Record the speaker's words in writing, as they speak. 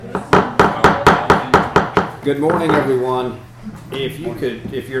Good morning, everyone. If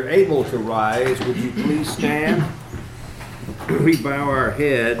you're able to rise, would you please stand? We bow our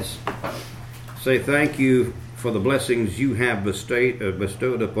heads, say thank you for the blessings you have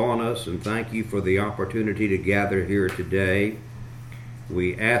bestowed upon us, and thank you for the opportunity to gather here today.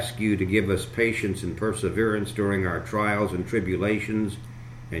 We ask you to give us patience and perseverance during our trials and tribulations,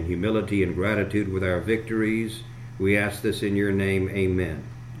 and humility and gratitude with our victories. We ask this in your name, amen.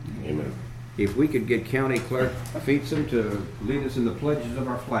 Amen. If we could get County Clerk Feetsum to lead us in the pledges of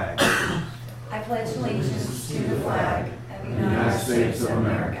our flag. I pledge allegiance to the flag of the United States of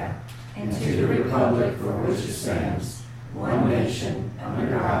America and to the republic for which it stands, one nation,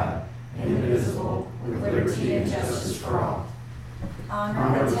 under God, indivisible, with liberty and justice for all.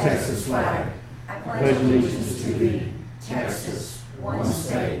 Honor the Texas flag. I pledge allegiance to thee, Texas, one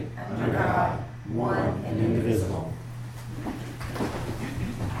state, under God, one and indivisible.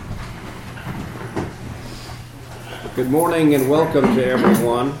 Good morning and welcome to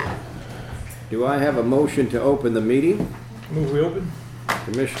everyone. Do I have a motion to open the meeting? Move we open.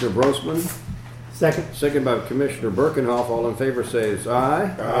 Commissioner Brosman. Second. Second by Commissioner Birkenhoff. All in favor says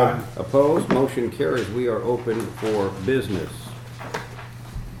aye. Aye. Opposed? Motion carries. We are open for business.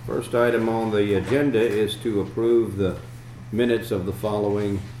 First item on the agenda is to approve the minutes of the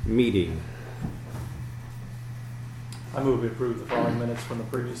following meeting. I move we approve the following minutes from the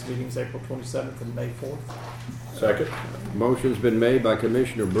previous meetings, April 27th and May 4th. Second. Motion's been made by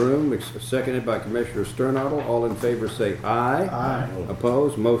Commissioner Broom, seconded by Commissioner Sternadel. All in favor say aye. Aye.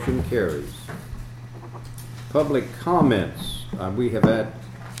 Opposed? Motion carries. Public comments. We have had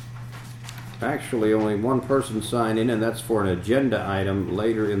actually only one person sign in, and that's for an agenda item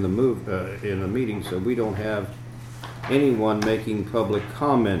later in the meeting, so we don't have anyone making public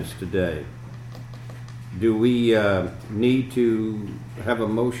comments today. Do we need to have a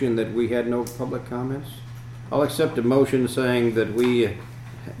motion that we had no public comments? I'll accept a motion saying that we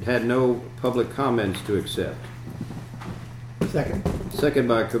had no public comments to accept. Second. Second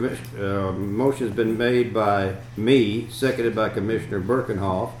by motion's been made by me, seconded by Commissioner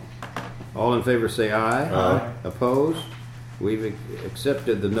Birkenhoff. All in favor say aye. Aye. Opposed? We've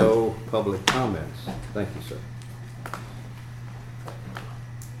accepted the no public comments. Thank you, sir.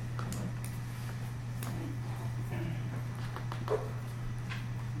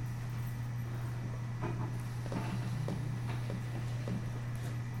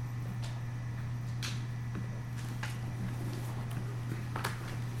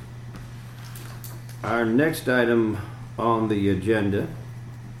 Our next item on the agenda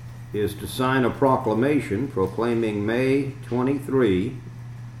is to sign a proclamation proclaiming May 23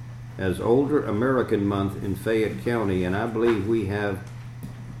 as Older American Month in Fayette County, and I believe we have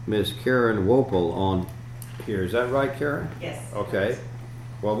Miss Karen Wopel on here. Is that right, Karen? Yes. Okay.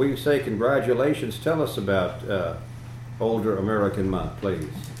 Well, we say congratulations. Tell us about Older American Month, please.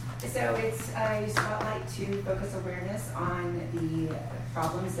 So it's a spotlight to focus awareness on the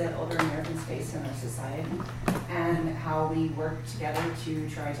problems that older Americans face in our society and how we work together to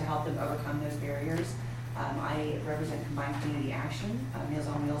try to help them overcome those barriers. I represent Combined Community Action, Meals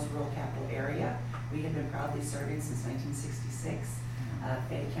on Wheels rural capital area. We have been proudly serving since 1966.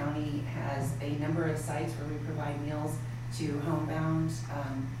 Fayette County has a number of sites where we provide meals to homebound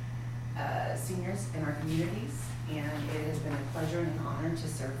seniors in our communities, and it has been a pleasure and an honor to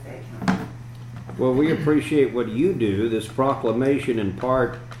serve Fayette County. Well, we appreciate what you do. This proclamation in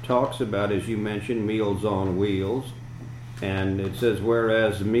part talks about, as you mentioned, Meals on Wheels. And it says,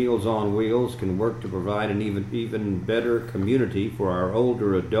 whereas Meals on Wheels can work to provide an even better community for our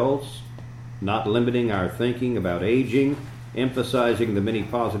older adults, not limiting our thinking about aging, emphasizing the many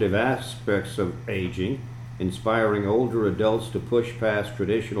positive aspects of aging, inspiring older adults to push past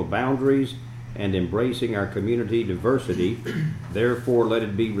traditional boundaries, and embracing our community diversity. Therefore, let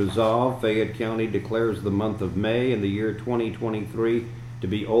it be resolved, Fayette County declares the month of May in the year 2023 to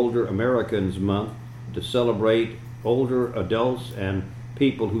be Older Americans Month, to celebrate older adults and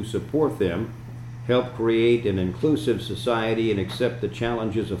people who support them, help create an inclusive society, and accept the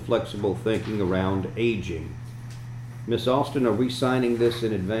challenges of flexible thinking around aging. Miss Austin, are we signing this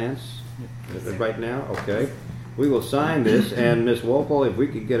in advance? Yes. Right now? Okay. We will sign this, and Miss Wopel, if we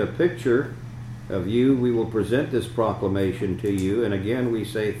could get a picture of you, we will present this proclamation to you, and again we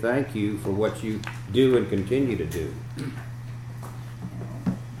say thank you for what you do and continue to do.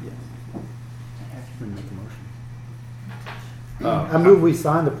 I move we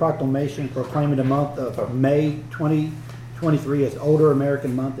sign the proclamation proclaiming the month of May 2023 as Older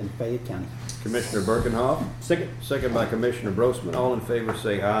American Month in Fayette County. Commissioner Birkenhoff. Second by Commissioner Brosman. All in favor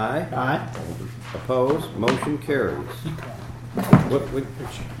say aye. Aye. Opposed? Motion carries.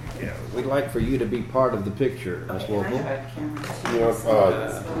 Yeah, we'd like for you to be part of the picture, Ms. Okay, and I Wolfle. have a camera too. You know,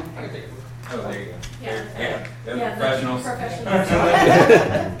 So Oh, there you go. They're professionals.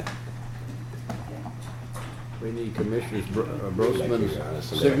 We need Commissioner Brosman's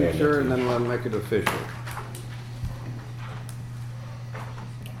signature, and then we'll make it official.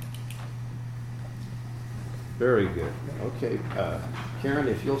 Very good. Okay, Karen,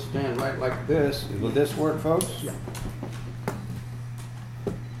 if you'll stand right like this, will this work, folks? Yeah.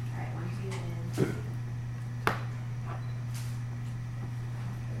 Alright, 1, 2, and.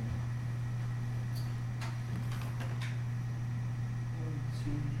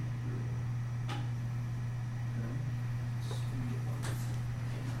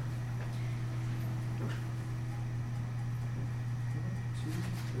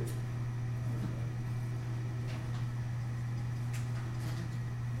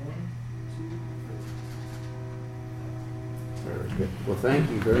 Very good. Well, thank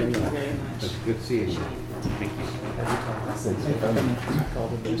you very much. It's good seeing you.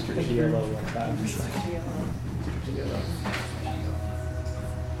 Called the district GLO one time.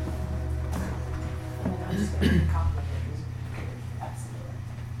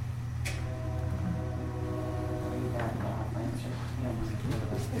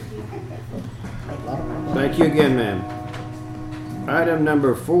 Thank you again, ma'am. Item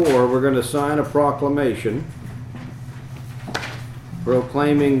number 4, we're going to sign a proclamation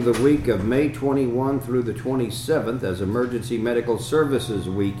proclaiming the week of May 21 through the 27th as Emergency Medical Services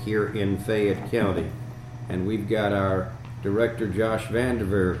Week here in Fayette County. And we've got our Director Josh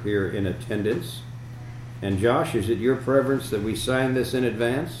Vanderveer here in attendance. And Josh, is it your preference that we sign this in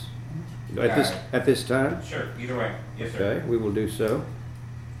advance? At this time? Sure, either way. Yes, sir. Okay, we will do so.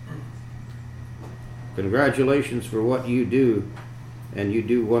 Congratulations for what you do, and you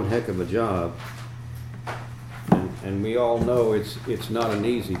do one heck of a job. And we all know it's not an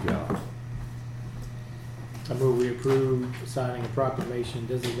easy job. I move we approve signing a proclamation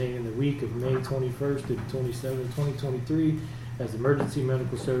designating the week of May 21st to the 27th, 2023 as Emergency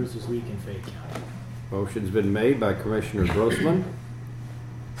Medical Services Week in Fayette County. Motion's been made by Commissioner Grossman,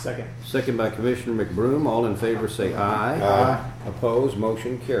 Second. second by Commissioner McBroom. All in favor say aye. Aye. Opposed,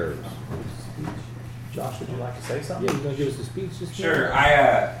 motion carries. Josh, would you like to say something? Yeah, you gonna give us a speech this Sure.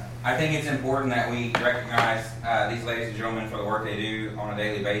 I think it's important that we recognize these ladies and gentlemen for the work they do on a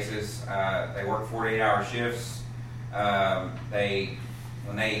daily basis. They work 48-hour shifts. The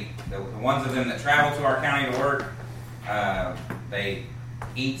ones of them that travel to our county to work, they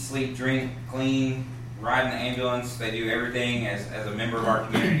eat, sleep, drink, clean, ride in the ambulance. They do everything as a member of our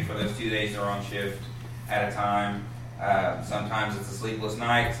community for those 2 days they're on shift at a time. Sometimes it's a sleepless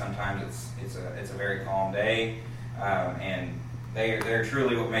night. Sometimes it's a very calm day, and they're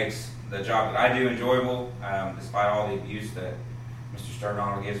truly what makes the job that I do enjoyable, despite all the abuse that Mr.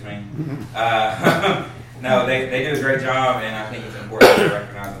 Stardonald gives me. No, they do a great job, and I think it's important to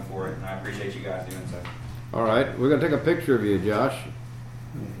recognize them for it, and I appreciate you guys doing so. All right, we're going to take a picture of you, Josh.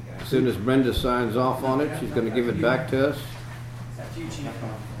 As soon as Brenda signs off on it, she's going to give it back to us.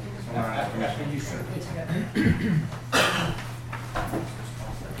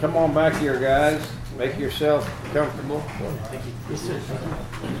 Come on back here, guys. Make yourself comfortable.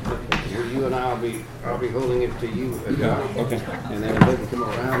 You and I'll be holding it to you, Josh. Okay. And then they can come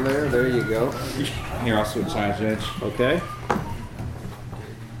around there. There you go. Here, I'll switch sides, Judge. Okay.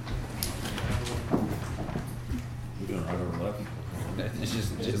 You doing right over left? It's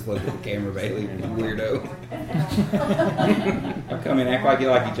just look at the camera, Bailey, you weirdo. I'll come in, act like you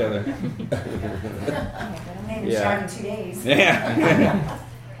like each other. Maybe Yeah. shot in 2 days. Yeah.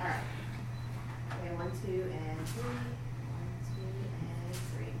 Alright. Okay, 1, 2, and 3. 1, 2, and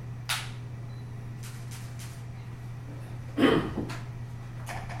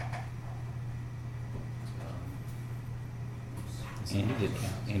 3. Andy did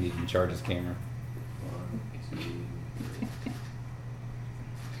count. Andy didn't charge his camera.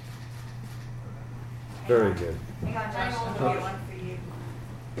 Very good. I got Josh to get one for you.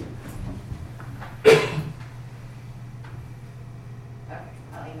 Okay,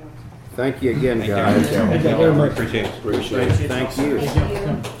 I'll email it. Thank you again, Thank guys. you. Thank you very much. Appreciate it. Appreciate it. Thank you.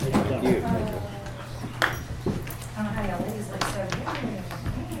 Thank you. Thank you. I don't know how y'all ladies look so good.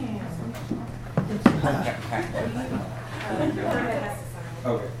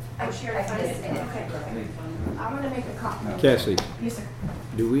 Okay. I'm sure I found it. Okay. I'm gonna make a copy. Cassie, Yes, sir.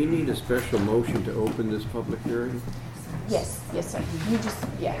 do we need a special motion to open this public hearing? Yes, sir. You just,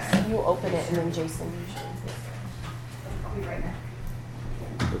 yes, you open it and then Jason. I'll be right back.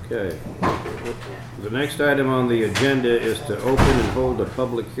 Okay. The next item on the agenda is to open and hold a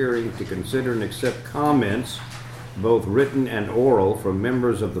public hearing to consider and accept comments both written and oral, from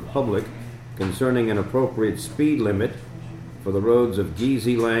members of the public concerning an appropriate speed limit for the roads of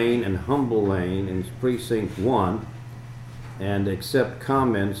Geezy Lane and Humble Lane in Precinct 1, and accept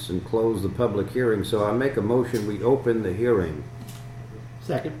comments and close the public hearing. So I make a motion, we open the hearing.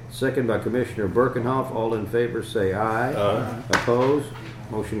 Second. Second by Commissioner Birkenhoff. All in favor say aye. Aye. Opposed?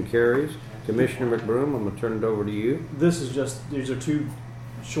 Motion carries. Commissioner McBroom, I'm going to turn it over to you. These are two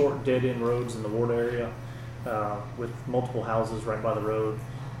short dead-end roads in the ward area with multiple houses right by the road.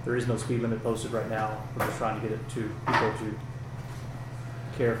 There is no speed limit posted right now. We're just trying to get it to people to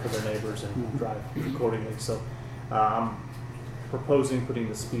care for their neighbors and drive accordingly. So I'm proposing putting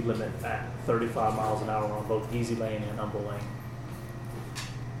the speed limit at 35 miles an hour on both Geezy Lane and Humble Lane.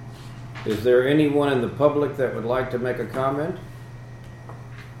 Is there anyone in the public that would like to make a comment?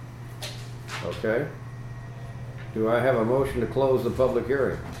 Okay. Do I have a motion to close the public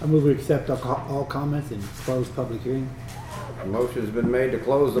hearing? I move we accept all comments and close public hearing. A motion has been made to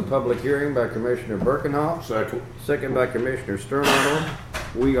close the public hearing by Commissioner Birkenhoff. Second. Second by Commissioner Sternadel.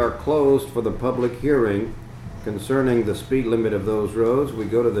 We are closed for the public hearing concerning the speed limit of those roads. We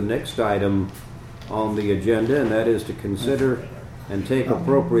go to the next item on the agenda, and that is to consider and take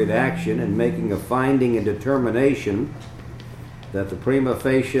appropriate action in making a finding and determination that the prima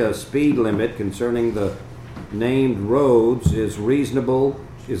facie speed limit concerning the named roads is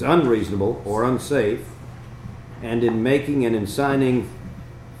unreasonable or unsafe, and in making and in signing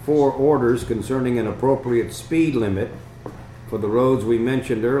 4 orders concerning an appropriate speed limit for the roads we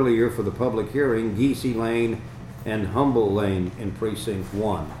mentioned earlier for the public hearing, Geezy Lane and Humble Lane in Precinct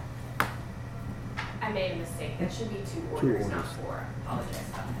 1. I made a mistake. That should be 2 orders, not 4. Apologize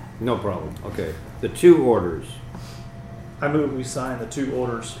about that. No problem. Okay. The 2 orders. I move we sign the 2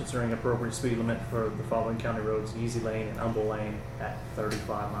 orders concerning appropriate speed limit for the following county roads, Geezy Lane and Humble Lane, at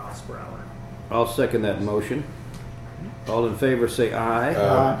 35 miles per hour. I'll second that motion. All in favor say aye.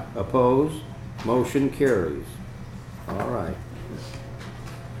 Aye. Opposed? Motion carries. All right.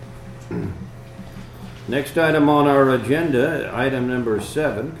 Next item on our agenda, item number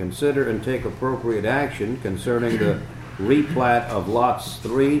 7, consider and take appropriate action concerning the replat of lots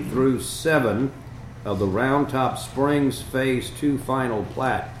 3 through 7 of the Round Top Springs Phase 2 final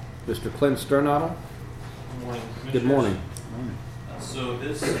plat. Mr. Clint Sternadel? Good morning, Good morning. So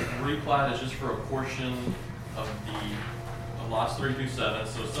this replat is just for a portion of lots 3 through 7.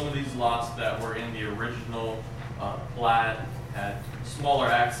 So some of these lots that were in the original plat had smaller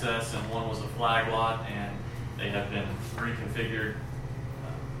access, and one was a flag lot, and they have been reconfigured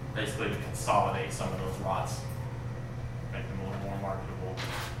basically to consolidate some of those lots, make them a little more marketable.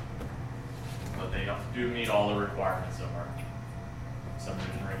 But they do meet all the requirements of our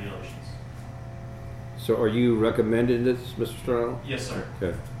subdivision regulations. So are you recommending this, Mr. Sternadel? Yes, sir.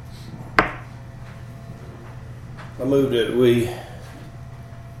 Okay. I move that we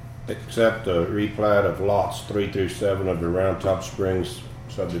accept the replat of lots 3 through 7 of the Round Top Springs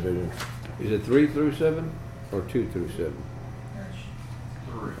subdivision. Is it 3 through 7 or 2 through 7?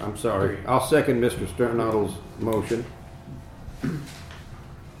 3. I'm sorry. I'll second Mr. Sternadel's motion.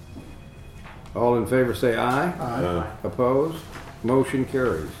 All in favor say aye. Aye. Opposed? Motion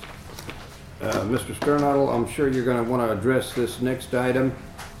carries. Mr. Sternadel, I'm sure you're going to want to address this next item,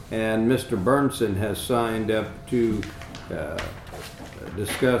 and Mr. Burnson has signed up to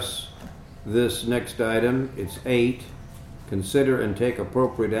discuss this next item. It's 8. Consider and take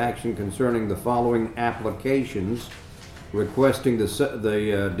appropriate action concerning the following applications requesting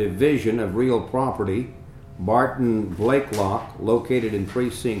the division of real property: Barton Blakelock, located in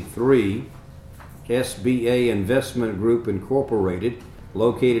Precinct 3, SBA Investment Group Incorporated,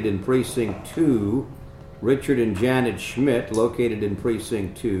 located in Precinct 2, Richard and Janet Schmidt, located in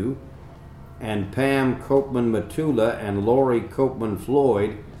Precinct 2, and Pam Copeman-Matula and Lori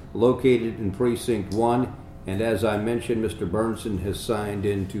Copeman-Floyd, located in Precinct 1. And as I mentioned, Mr. Burnson has signed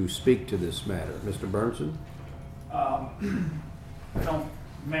in to speak to this matter. Mr. Burnson? I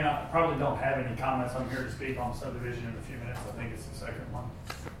probably don't have any comments. I'm here to speak on subdivision in a few minutes. I think it's the second one.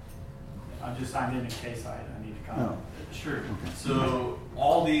 I just signed in case I need to comment. Sure. So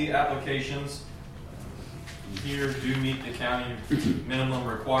all the applications here do meet the county minimum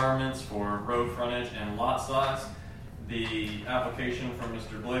requirements for road frontage and lot size. The application from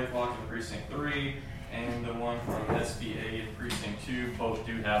Mr. Blakelock in Precinct 3 and the one from SBA in Precinct 2 both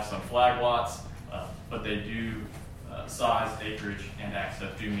do have some flag lots, but they do size, acreage, and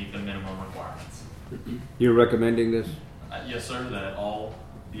access do meet the minimum requirements. You're recommending this? Yes, sir, that all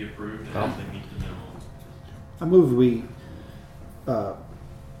be approved and that they meet the minimum.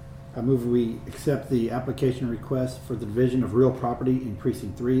 I move we accept the application request for the division of real property in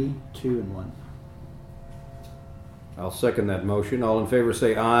Precinct 3, 2, and 1. I'll second that motion. All in favor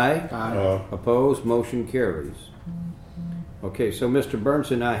say aye. Aye. Opposed? Motion carries. Okay, so Mr.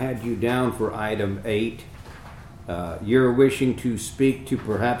 Burnson, I had you down for item 8. You're wishing to speak to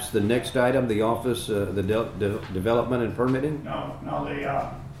perhaps the next item, the office, the development and permitting? No,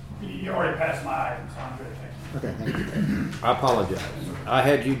 you already passed my item, so I'm good, thank you. Okay, thank you. I apologize. I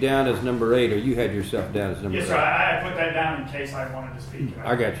had you down as number 8, or you had yourself down as number 8. Yes, sir, I put that down in case I wanted to speak.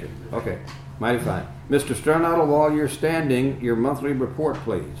 I got you. Okay, mighty fine. Mr. Sternottle, while you're standing, your monthly report,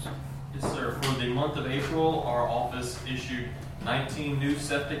 please. Yes, sir. For the month of April, our office issued 19 new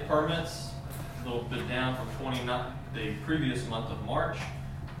septic permits, a little bit down from 29 the previous month of March.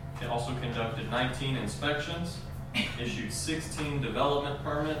 It also conducted 19 inspections, issued 16 development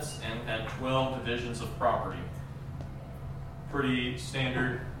permits, and had 12 divisions of property. Pretty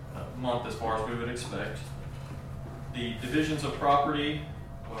standard month as far as we would expect. The divisions of property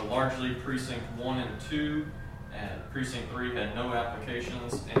were largely precinct 1 and 2, and precinct 3 had no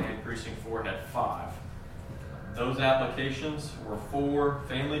applications, and precinct 4 had 5. Those applications were 4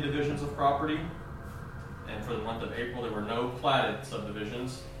 family divisions of property, and for the month of April there were no platted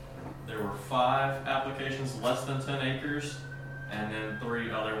subdivisions. There were 5 applications less than 10 acres, and then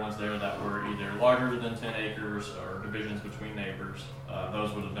 3 other ones there that were either larger than 10 acres or divisions between neighbors.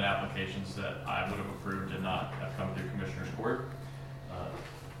 Those would have been applications that I would have approved and not have come through Commissioner's Court.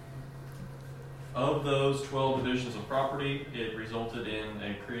 Of those 12 divisions of property, it resulted in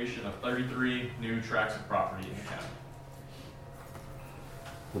a creation of 33 new tracts of property in the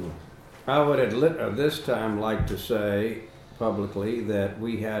county. I would at this time like to say publicly that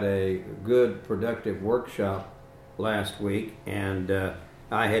we had a good, productive workshop last week, and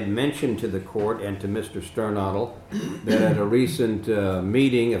I had mentioned to the court and to Mr. Sternottle that at a recent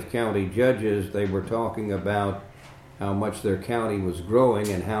meeting of county judges, they were talking about how much their county was growing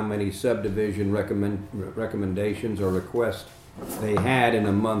and how many subdivision recommendations or requests they had in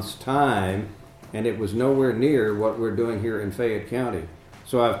a month's time, and it was nowhere near what we're doing here in Fayette County.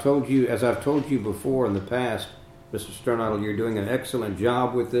 So I've told you, as I've told you before in the past, Mr. Sternottle, you're doing an excellent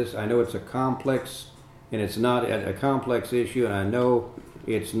job with this. I know it's a complex, and it's not a complex issue, and I know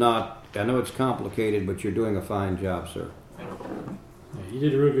it's complicated, but you're doing a fine job, sir. Yeah, you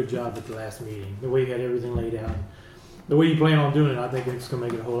did a real good job at the last meeting. The way you had everything laid out. The way you plan on doing it, I think it's going to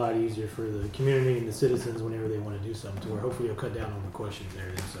make it a whole lot easier for the community and the citizens whenever they want to do something to where hopefully you'll cut down on the questions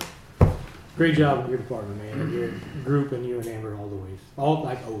there. So, great job in your department, man, and your group and you and Amber all the ways.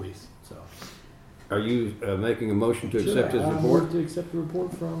 Like always. So, are you making a motion to accept his I report? move to accept the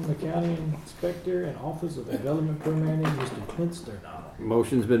report from the County Inspector and Office of Development Permitting, Mr. Clint Sternottle.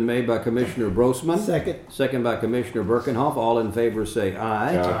 Motion's been made by Commissioner Brosman. Second. Second by Commissioner Birkenhoff. All in favor say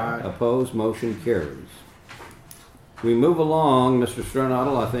aye. Aye. Opposed, motion carries. We move along, Mr.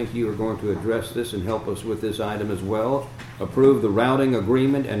 Sternottle. I think you are going to address this and help us with this item as well. Approve the routing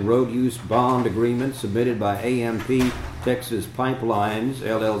agreement and road use bond agreement submitted by AMP Texas Pipelines,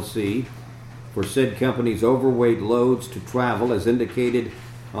 LLC, for said company's overweight loads to travel as indicated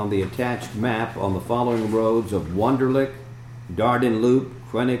on the attached map on the following roads of Wunderlich, Darden Loop,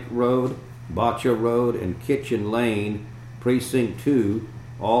 Quenick Road, Boccia Road, and Kitchen Lane, Precinct 2,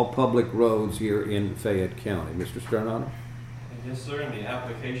 all public roads here in Fayette County. Mr. Sternottle? Yes, sir, and the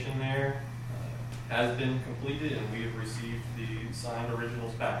application there has been completed, and we have received the signed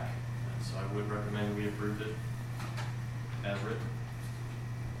originals back. And so I would recommend we approve it as written.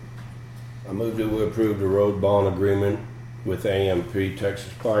 I move that we approve the road bond agreement with AMP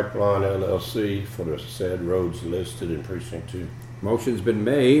Texas Pipeline LLC for the said roads listed in Precinct 2. Motion's been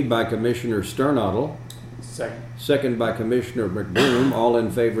made by Commissioner Sternottle. Second. Second by Commissioner McBroom. All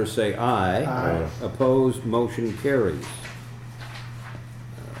in favor say aye. Aye. Opposed, motion carries.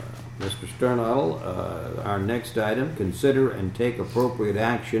 Mr. Sternottle, our next item, consider and take appropriate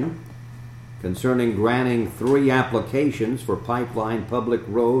action concerning granting 3 applications for Pipeline Public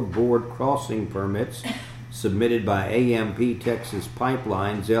Road Board crossing permits submitted by AMP Texas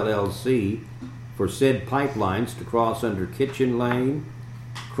Pipelines, LLC, for said pipelines to cross under Kitchen Lane,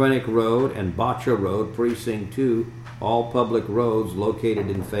 Quenick Road, and Boccia Road, Precinct 2, all public roads located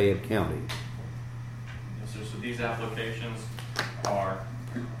in Fayette County. Yes, sir. So these applications are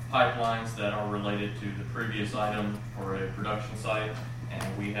pipelines that are related to the previous item for a production site,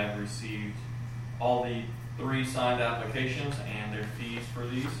 and we have received all the 3 signed applications and their fees for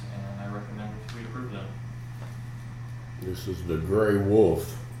these, and I recommend we approve them. This is the Gray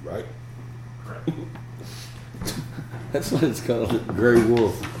Wolf, right? Correct. That's what it's called. Gray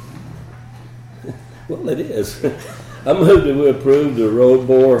Wolf. Well, it is. I move that we approve the road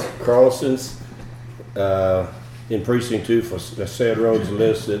bore crossings In Precinct 2 for the said roads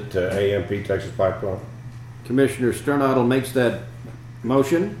listed to AMP Texas Pipeline. Commissioner Sternadel makes that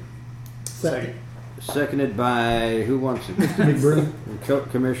motion. Second. Seconded by, who wants it? McBroom.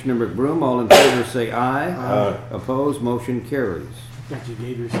 Commissioner McBroom. All in favor say aye. Aye. Opposed, motion carries. I thought you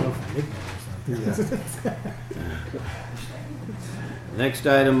gave yourself a nickname or something. Next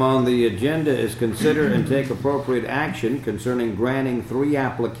item on the agenda is consider and take appropriate action concerning granting 3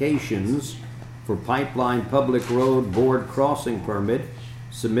 applications for Pipeline Public Road Board crossing permit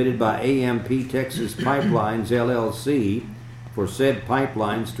submitted by AMP Texas Pipelines LLC for said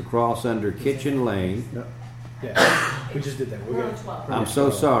pipelines to cross under Kitchen Lane. Yeah, we just did that. We're Road gonna, 12. I'm so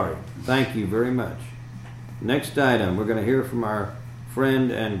sorry. Thank you very much. Next item, we're going to hear from our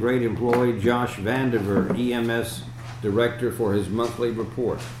friend and great employee Josh Vandiver, EMS Director, for his monthly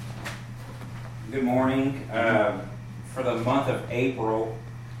report. Good morning. For the month of April,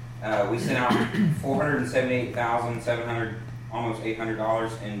 we sent out $478,700, almost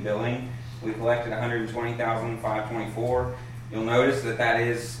 $800 in billing. We collected $120,524. You'll notice that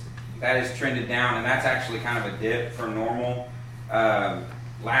is trended down, and that's actually kind of a dip from normal.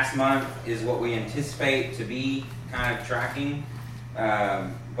 Last month is what we anticipate to be kind of tracking.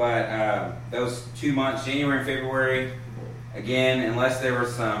 But those 2 months, January and February, again, unless there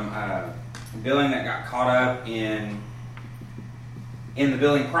was some billing that got caught up in the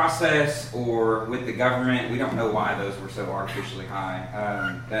billing process or with the government, we don't know why those were so artificially high.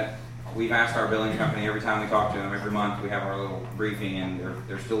 That we've asked our billing company every time we talk to them. Every month we have our little briefing, and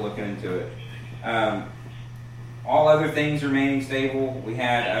they're still looking into it. All other things remaining stable. We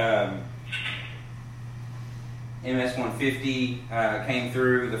had MS 150 came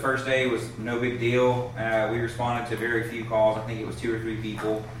through. The first day was no big deal. We responded to very few calls. I think it was 2 or 3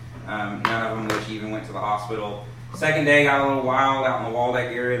 people. None of them which even went to the hospital. Second day got a little wild out in the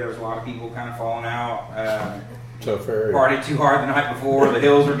Waldeck area. There was a lot of people kind of falling out. Partied too hard the night before. The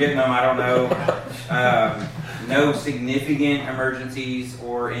hills were getting them. I don't know. No significant emergencies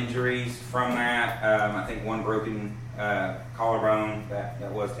or injuries from that. I think one broken collarbone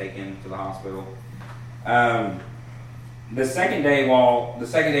that was taken to the hospital. The second day of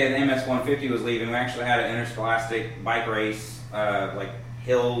the MS 150 was leaving, we actually had an interscholastic bike race, like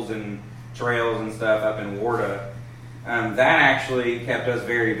hills and trails and stuff up in Warda. That actually kept us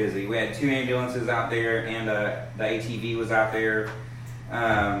very busy. We had 2 ambulances out there, and the ATV was out there.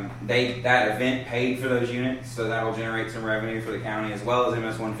 That event paid for those units, so that'll generate some revenue for the county, as well as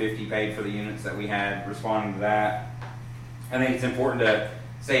MS 150 paid for the units that we had responding to that. I think it's important to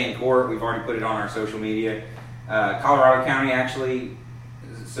say in court, we've already put it on our social media. Colorado County actually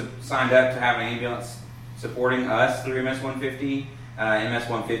signed up to have an ambulance supporting us through MS 150. MS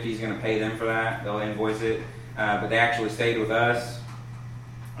 150 is going to pay them for that. They'll invoice it. But they actually stayed with us.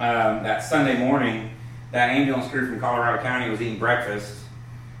 That Sunday morning, that ambulance crew from Colorado County was eating breakfast,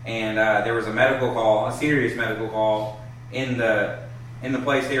 and there was a medical call, a serious medical call, in the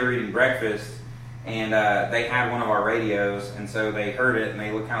place they were eating breakfast, and they had one of our radios, and so they heard it, and they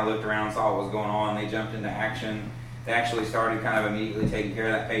kind of looked around and saw what was going on. They jumped into action. They actually started kind of immediately taking care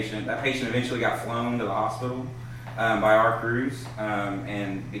of that patient. That patient eventually got flown to the hospital by our crews,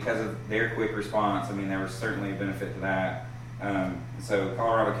 and because of their quick response, I mean, there was certainly a benefit to that. So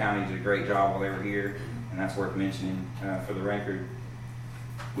Colorado County did a great job while they were here, and that's worth mentioning for the record.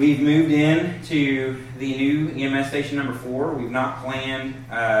 We've moved in to the new EMS station number 4. We've not planned,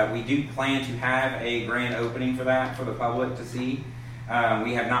 we do plan to have a grand opening for that for the public to see.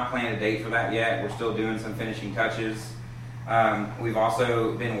 We have not planned a date for that yet. We're still doing some finishing touches. We've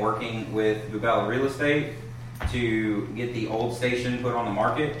also been working with Bubella Real Estate to get the old station put on the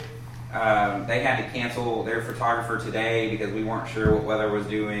market. They had to cancel their photographer today because we weren't sure what weather was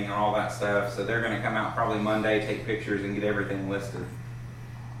doing and all that stuff. So they're going to come out probably Monday, take pictures, and get everything listed.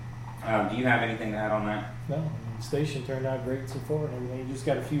 Do you have anything to add on that? No, the station turned out great so far and everything. You just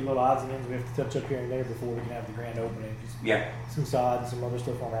got a few little odds and ends we have to touch up here and there before we can have the grand opening. Just some sod and some other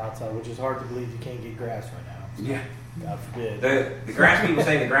stuff on the outside, which is hard to believe you can't get grass right now. So God forbid. The grass people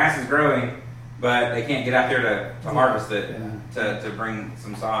say the grass is growing, but they can't get out there to harvest it to bring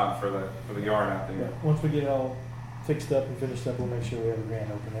some sod for the yard out there. Yeah. Once we get it all fixed up and finished up, we'll make sure we have a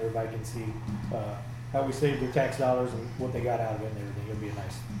grand open. Everybody can see how we saved their tax dollars and what they got out of it and everything. It'll be a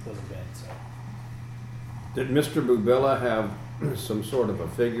nice little event. So. Did Mr. Bubella have some sort of a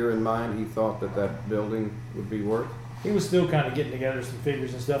figure in mind he thought that building would be worth? He was still kind of getting together some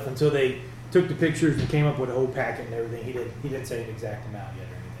figures and stuff until they took the pictures and came up with a whole packet and everything. He didn't say an exact amount yet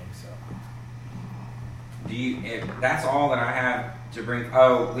or anything. So. That's all that I have to bring.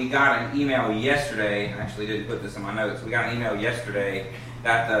 Oh, we got an email yesterday. I actually didn't put this in my notes. We got an email yesterday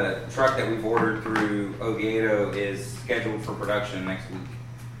that the truck that we've ordered through Oviedo is scheduled for production next week.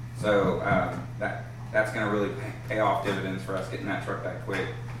 So that's gonna really pay off dividends for us getting that truck back quick,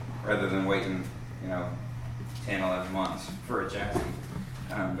 rather than waiting, 10, 11 months for a chassis.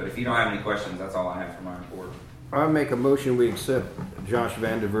 But if you don't have any questions, that's all I have for my report. I make a motion we accept Josh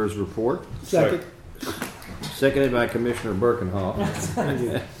Vandiver's report. Second. Seconded by Commissioner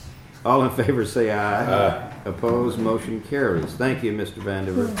Birkenhoff. All in favor say aye. Aye. Opposed, motion carries. Thank you, Mr.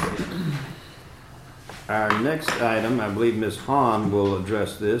 Vandiver. Our next item, I believe Ms. Hahn will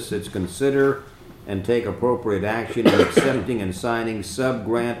address this. It's consider and take appropriate action in accepting and signing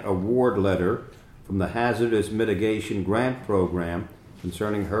sub-grant award letter from the Hazardous Mitigation Grant Program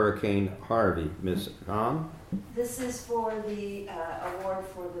concerning Hurricane Harvey. Ms. Hahn? This is for the award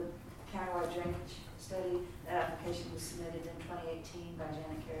for the countywide drainage study. That application was submitted in 2018 by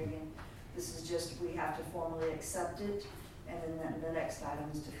Janet Kerrigan. This is just, we have to formally accept it, and then the next item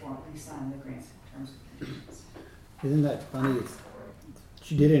is to formally sign the grant terms and conditions. Isn't that funny?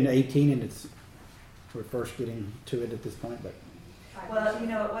 She did it in 18, and we're first getting to it at this point, but. Well,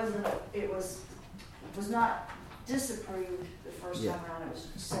 it was not disapproved the first time around. It was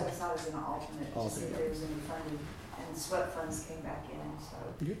set aside as an alternate to see if there was any funding, and SWEP funds came back in. So,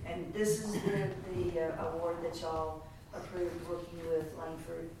 and this is the award that y'all approved working with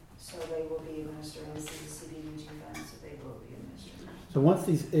Langford, so they will be administered. This is a CDBG fund, so they will be administered. So once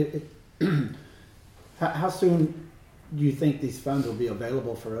these, how soon do you think these funds will be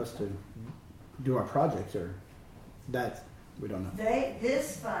available for us to do our projects, or that we don't know?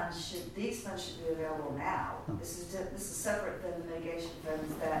 These funds should be available now. Oh. This is separate than the mitigation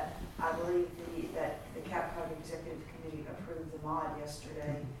funds that I believe that the CapCog Executive Committee approved the mod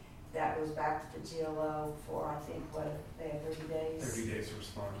yesterday. That goes back to the GLO for, I think, they have 30 days. 30 days to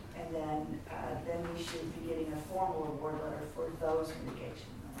respond. And then we should be getting a formal award letter for those mitigation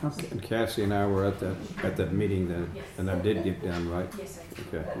funds. Okay. And Cassie and I were at that meeting then, yes. And that did get done, right? Yes, sir.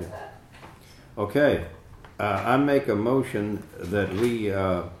 Okay. Yeah. Okay. I make a motion that we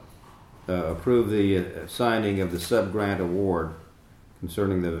approve the signing of the sub-grant award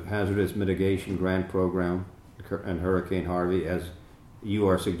concerning the Hazardous Mitigation Grant Program and Hurricane Harvey, as you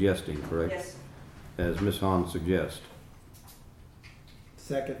are suggesting, correct? Yes. As Ms. Hahn suggests.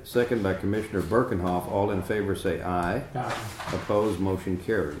 Second. Second by Commissioner Birkenhoff. All in favor say aye. Aye. Opposed, motion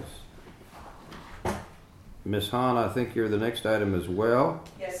carries. Ms. Hahn, I think you're the next item as well.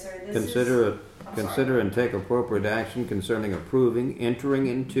 Yes, sir. Consider and take appropriate action concerning approving, entering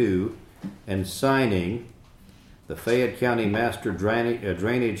into, and signing the Fayette County Master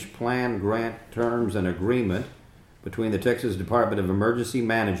Drainage Plan Grant Terms and Agreement between the Texas Department of Emergency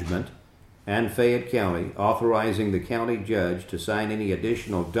Management and Fayette County, authorizing the county judge to sign any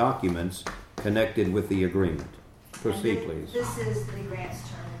additional documents connected with the agreement. Proceed, please. This is the grant's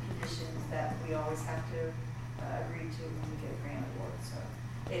term and conditions that we always have to agree to when we get a grant award. So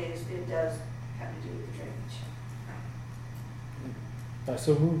it does have to do with the drainage.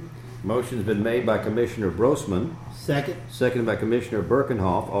 So moved. Motion's been made by Commissioner Brosman. Second. Seconded by Commissioner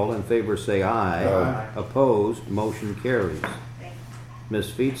Birkenhoff. All in favor say aye. Aye. Opposed, motion carries. Ms.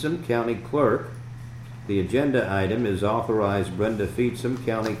 Feetsum, County Clerk. The agenda item is authorize Brenda Feetsum,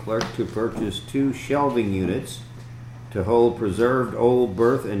 County Clerk, to purchase 2 shelving units to hold preserved old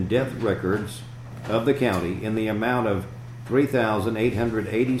birth and death records of the county in the amount of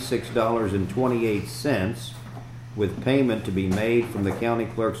 $3,886.28, with payment to be made from the County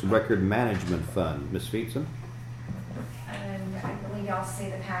Clerk's Record Management Fund. Ms. Feetsum? And I believe y'all see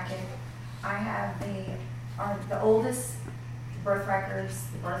the packet. I have the oldest birth records,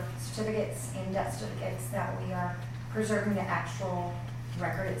 the birth certificates and death certificates that we are preserving the actual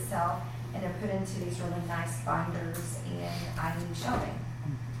record itself, and they're put into these really nice binders, and I need shelving.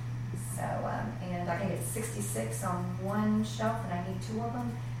 So, and I think it's 66 on one shelf, and I need 2 of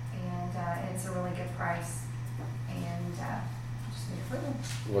them, and it's a really good price, and just need approval.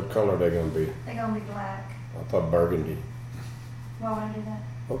 What color are they going to be? They're gonna be black. I thought burgundy. Why would I do that?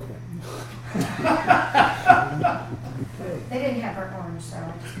 Okay. They didn't have burnt orange, so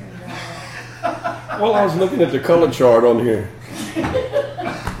I just couldn't do that. Well, I was looking at the color chart on here.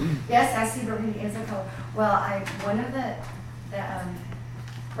 Yes, I see burgundy is a color. Well, one of the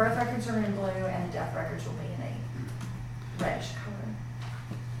birth records are in blue, and the death records will be in a reddish color.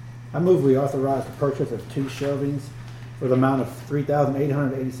 I move we authorize the purchase of 2 shelvings for the amount of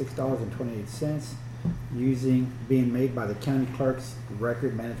 $3,886.28, being made by the county clerk's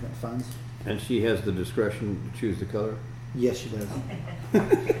record management funds. And she has the discretion to choose the color? Yes, she does.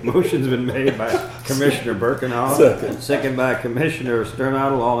 Motion's been made by Commissioner Birkenhoff. Second by Commissioner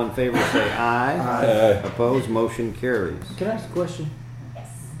Sternadel. All in favor say aye. Aye. Opposed, motion carries. Can I ask a question? Yes.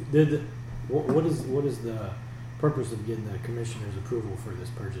 What is the purpose of getting the commissioner's approval for this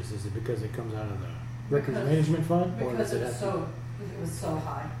purchase? Is it because it comes out of the records management fund, or Because does it it was have to? it was so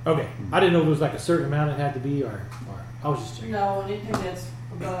high. Okay, I didn't know there was like a certain amount it had to be, or I was just checking. No, anything that's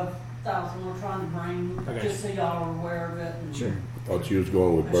above 1,000, we're trying to bring, Okay. just so y'all are aware of it. And Sure. Thought you was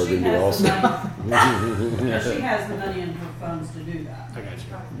going with She Burgundy has the also. money. And she has the money in her funds to do that. I got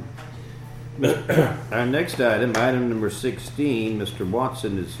you. Our next item, item number 16, Mr.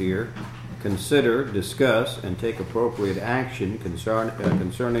 Watson is here. Consider, discuss, and take appropriate action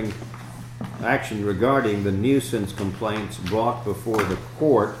concerning action regarding the nuisance complaints brought before the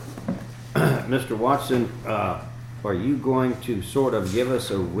court. Mr. Watson, are you going to sort of give us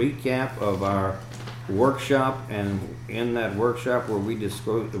a recap of our workshop, and in that workshop where we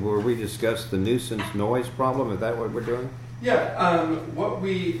discussed the nuisance noise problem? Is that what we're doing? Yeah, what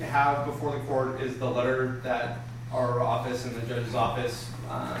we have before the court is the letter that our office and the judge's office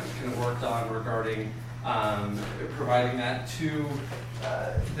kind of worked on regarding providing that to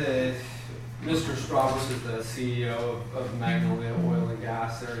the Mr. Stravos is the CEO of Magnolia Oil and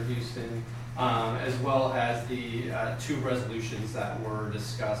Gas there in Houston, as well as the two resolutions that were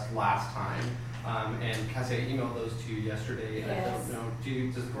discussed last time. And Cassie, I emailed those to you yesterday. Yes. I don't know,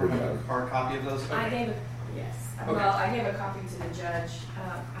 does the court have a hard copy of those? I gave I gave a copy to the judge.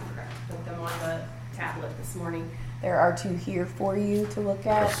 I forgot to put them on the tablet this morning. There are two here for you to look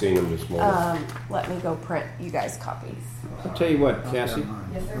at. I've seen them this morning. Let me go print you guys copies. I'll tell you what, Cassie.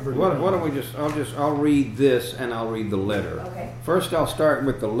 Yes, sir. Why don't we I'll read this and I'll read the letter. Okay. First, I'll start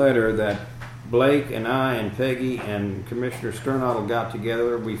with the letter that Blake and I and Peggy and Commissioner Sternottle got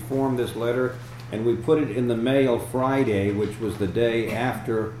together. We formed this letter and we put it in the mail Friday, which was the day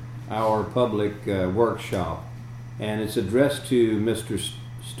after our public workshop. And it's addressed to Mr.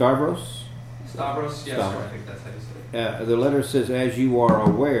 Stavros. Stavros, yes, Stavros. sir, I think that's how you say it. The letter says, as you are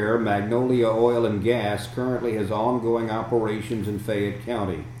aware, Magnolia Oil and Gas currently has ongoing operations in Fayette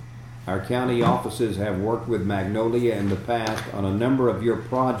County. Our county offices have worked with Magnolia in the past on a number of your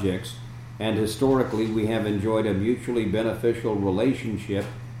projects, and historically we have enjoyed a mutually beneficial relationship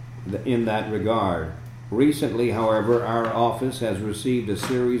in that regard. Recently, however, our office has received a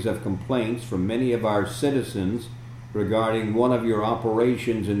series of complaints from many of our citizens regarding one of your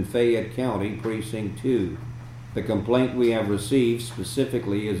operations in Fayette County, Precinct 2. The complaint we have received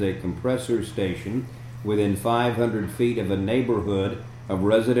specifically is a compressor station within 500 feet of a neighborhood of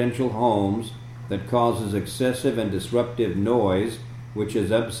residential homes that causes excessive and disruptive noise, which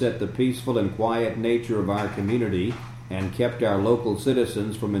has upset the peaceful and quiet nature of our community and kept our local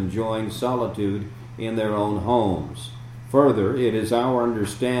citizens from enjoying solitude in their own homes. Further, it is our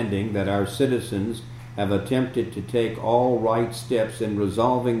understanding that our citizens have attempted to take all right steps in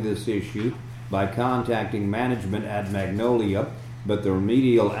resolving this issue by contacting management at Magnolia, but the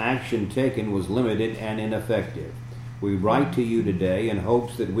remedial action taken was limited and ineffective. We write to you today in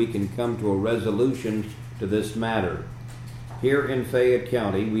hopes that we can come to a resolution to this matter. Here in Fayette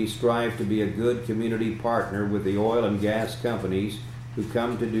County, we strive to be a good community partner with the oil and gas companies who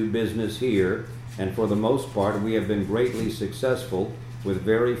come to do business here, and for the most part, we have been greatly successful with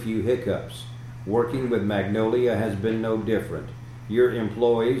very few hiccups. Working with Magnolia has been no different. Your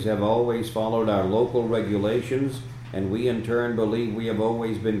employees have always followed our local regulations, and we in turn believe we have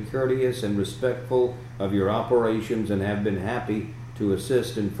always been courteous and respectful of your operations and have been happy to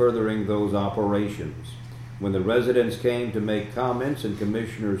assist in furthering those operations. When the residents came to make comments in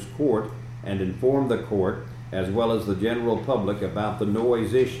Commissioner's Court and inform the court, as well as the general public, about the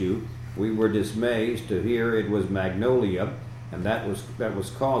noise issue, we were dismayed to hear it was Magnolia, and that was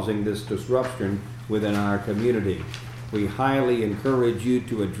causing this disruption within our community. We highly encourage you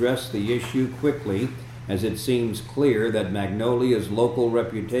to address the issue quickly, as it seems clear that Magnolia's local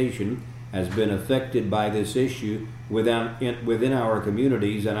reputation has been affected by this issue within our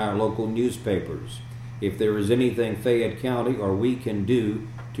communities and our local newspapers. If there is anything Fayette County or we can do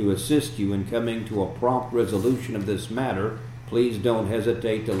to assist you in coming to a prompt resolution of this matter, please don't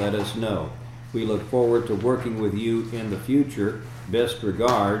hesitate to let us know. We look forward to working with you in the future. Best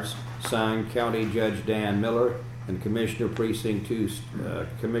regards, signed County Judge Dan Miller and Commissioner Precinct 2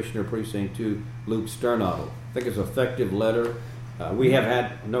 Luke Sternottle. I think it's an effective letter. We have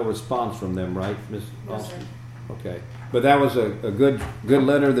had no response from them, right, Ms. Austin? Okay. But that was a good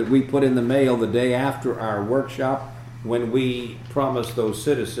letter that we put in the mail the day after our workshop when we promised those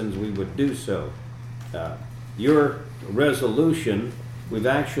citizens we would do so. Your resolution, we've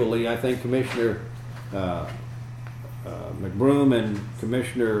actually, I think Commissioner McBroom and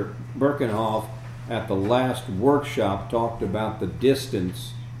Commissioner Birkenhoff at the last workshop talked about the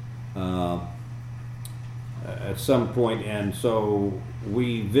distance at some point, and so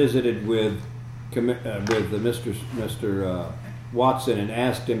we visited with Mr. Watson and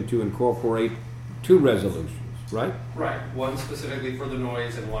asked him to incorporate two resolutions, right? Right, one specifically for the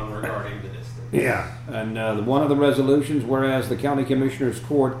noise and one regarding the distance. Yeah. And one of the resolutions, whereas the County Commissioners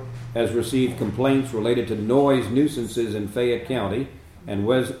Court has received complaints related to noise nuisances in Fayette County, and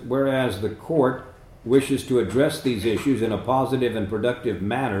whereas the court wishes to address these issues in a positive and productive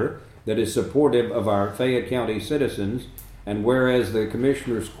manner that is supportive of our Fayette County citizens, and whereas the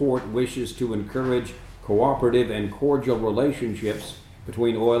Commissioners Court wishes to encourage cooperative and cordial relationships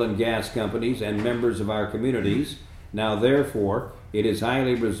between oil and gas companies and members of our communities, now therefore it is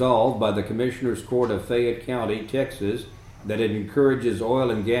highly resolved by the Commissioners Court of Fayette County, Texas, that it encourages oil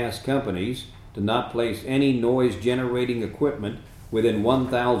and gas companies to not place any noise generating equipment within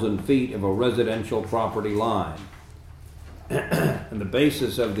 1,000 feet of a residential property line. And the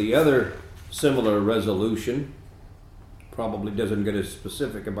basis of the other similar resolution probably doesn't get as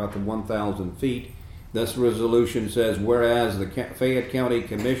specific about the 1,000 feet. This resolution says, whereas the Fayette County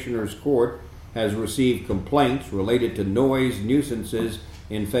Commissioners Court has received complaints related to noise nuisances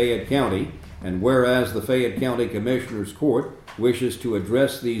in Fayette County, and whereas the Fayette County Commissioners Court wishes to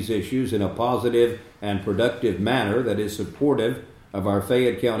address these issues in a positive and productive manner that is supportive of our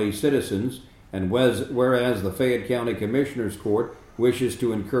Fayette County citizens, and whereas the Fayette County Commissioners Court wishes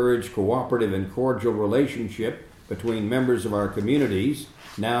to encourage cooperative and cordial relationship between members of our communities,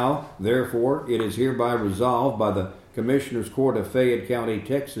 now, therefore, it is hereby resolved by the Commissioners Court of Fayette County,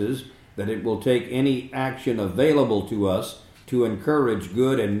 Texas, that it will take any action available to us to encourage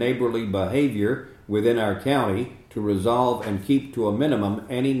good and neighborly behavior within our county to resolve and keep to a minimum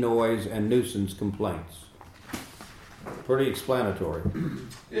any noise and nuisance complaints. Pretty explanatory.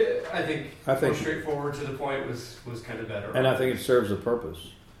 I think more straightforward to the point was kind of better. And I think it serves a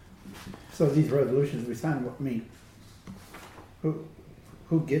purpose. So these resolutions we signed, I mean, who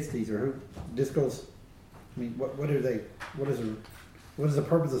gets these, or who this goes? I mean, what are they? What is the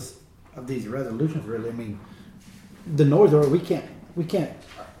purpose of these resolutions really? I mean, the noise, or we can't.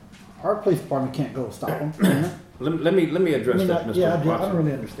 Our police department can't go stop them. Let me address that, Mr. Yeah, Watson. I don't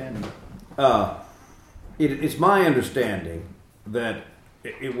really understand it. It's my understanding that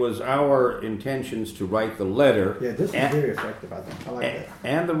it was our intentions to write the letter. Yeah, this is very effective, I think. I like that.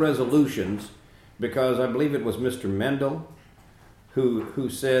 And the resolutions, because I believe it was Mr. Mendel who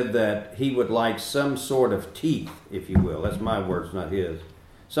said that he would like some sort of teeth, if you will. That's my words, not his.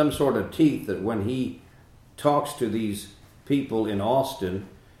 Some sort of teeth that when he talks to these people in Austin,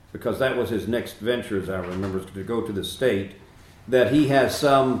 because that was his next venture, as I remember, to go to the state, that he has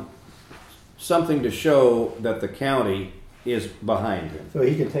something to show that the county is behind him. So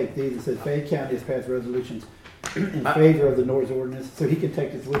he could take these and say, Fayette County has passed resolutions in favor of the noise ordinance. So he could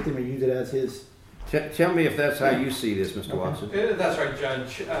take this with him and use it as his. Tell me if that's how you see this, Mr. Watson. That's right,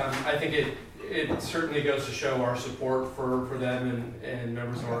 Judge. I think it certainly goes to show our support for them and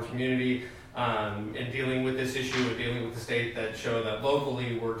members of our community in dealing with this issue and dealing with the state, that show that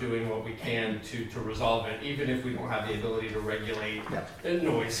locally we're doing what we can to resolve it, even if we don't have the ability to regulate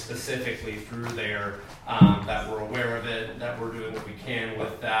noise specifically through there, that we're aware of it, that we're doing what we can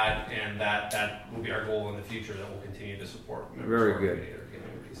with that, and that will be our goal in the future, that we'll continue to support members Very of our good. community that are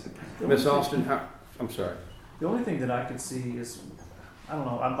dealing with these things. Miss Austin, I'm sorry. The only thing that I could see is, I don't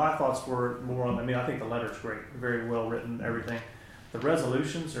know, my thoughts were more on, I think the letter's great, very well written, everything. The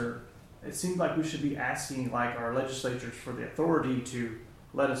resolutions it seems like we should be asking like our legislatures for the authority to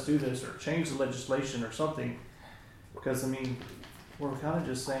let us do this or change the legislation or something. Because we're kind of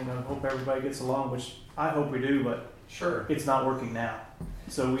just saying, I hope everybody gets along, which I hope we do, but sure, it's not working now.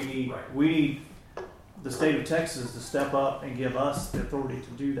 So we need the state of Texas to step up and give us the authority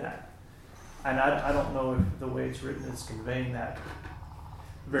to do that. And I don't know if the way it's written is conveying that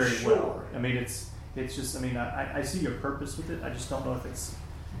very well. It's just, I see your purpose with it. I just don't know if it's,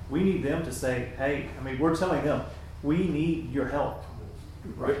 we need them to say, hey, we're telling them, we need your help.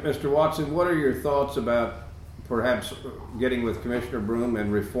 Right. Mr. Watson, what are your thoughts about perhaps getting with Commissioner Broom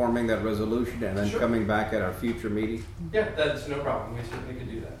and reforming that resolution and then coming back at our future meeting? Yeah, that's no problem. We certainly could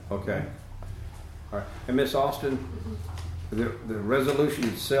do that. Okay. All right. And Miss Austin, the resolution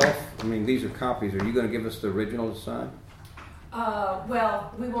itself, these are copies. Are you going to give us the original to sign?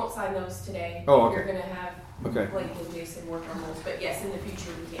 Well, we won't sign those today. Oh, okay. You're going to have Blake and Jason work on those, but yes, in the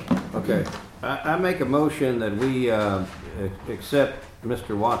future we can. Okay. I make a motion that we accept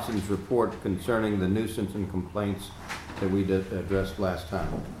Mr. Watson's report concerning the nuisance and complaints that we addressed last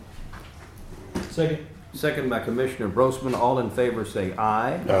time. Second. Second by Commissioner Brosman. All in favor say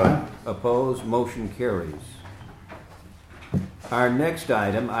aye. Aye. Opposed? Motion carries. Our next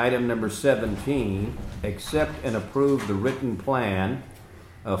item, item number 17, accept and approve the written plan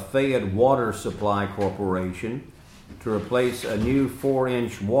of Fayette Water Supply Corporation to replace a new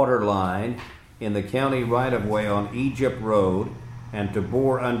 4-inch water line in the county right-of-way on Egypt Road and to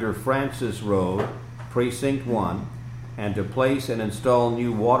bore under Francis Road, Precinct 1, and to place and install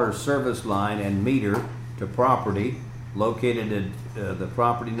new water service line and meter to property located at the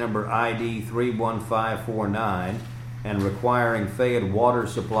property number ID 31549 and requiring Fayette Water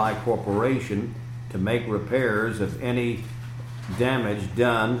Supply Corporation to make repairs of any damage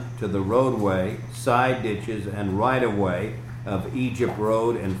done to the roadway, side ditches, and right-of-way of Egypt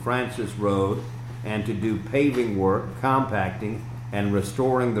Road and Francis Road, and to do paving work, compacting, and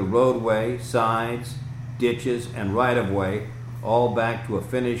restoring the roadway, sides, ditches, and right-of-way, all back to a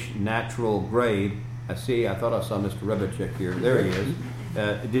finished natural grade. I thought I saw Mr. Rebicek here. There he is.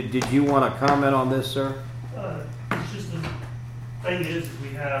 Did you want to comment on this, sir? It's just the thing is we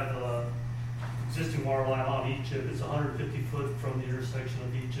have existing water line on Egypt. It's 150 foot from the intersection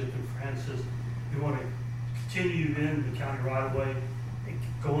of Egypt and Francis. We want to continue in the county right of way and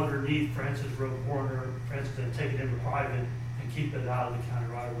go underneath Francis Road corner, Francis, and take it into private and keep it out of the county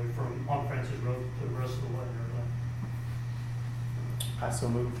right of way from on Francis Road to the rest of the way. I so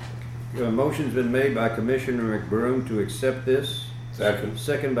move. A motion's been made by Commissioner McBroom to accept this. Second.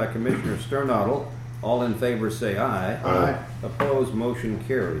 Second by Commissioner Sternadel. All in favor say aye. Aye. Opposed, motion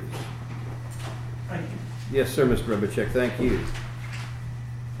carries. Thank you. Yes, sir, Mr. Rebicek, thank you.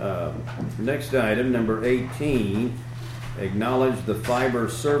 Next item, number 18, acknowledge the fiber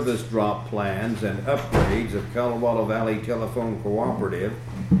service drop plans and upgrades of Colorado Valley Telephone Cooperative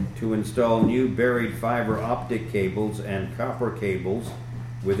to install new buried fiber optic cables and copper cables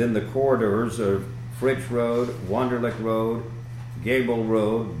within the corridors of Fritz Road, Wonderlick Road, Gable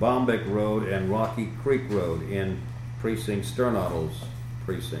Road, Bombeck Road, and Rocky Creek Road in Precinct Sternadel's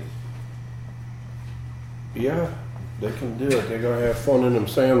precinct. Yeah, they can do it. They're gonna have fun in them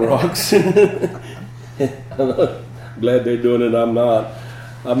sand rocks. Glad they're doing it. I'm not.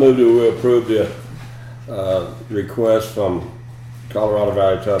 I move that we approve the request from Colorado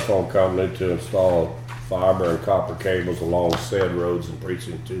Valley Telephone Company to install fiber and copper cables along said roads in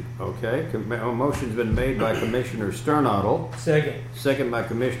Precinct 2. Okay, a motion's been made by Commissioner Sternadel. Second. Second by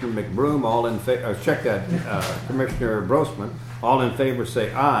Commissioner McBroom. All in favor, check that, Commissioner Brosman. All in favor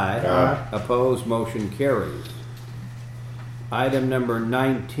say aye. Aye. Opposed, motion carries. Item number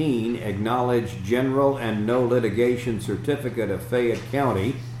 19, acknowledge general and no litigation certificate of Fayette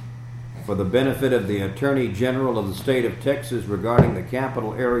County for the benefit of the Attorney General of the State of Texas regarding the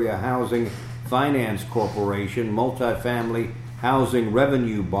Capital Area Housing Finance Corporation multifamily housing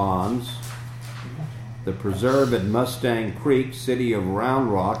revenue bonds, the preserve at Mustang Creek, City of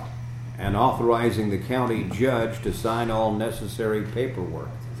Round Rock, and authorizing the county judge to sign all necessary paperwork.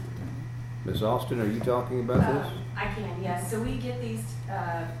 Ms. Austin, are you talking about this? I can, yes. So we get these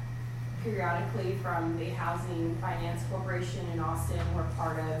periodically from the Housing Finance Corporation in Austin. We're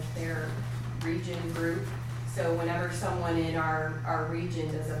part of their region group. So whenever someone in our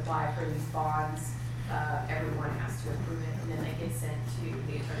region does apply for these bonds, everyone has to approve it, and then they get sent to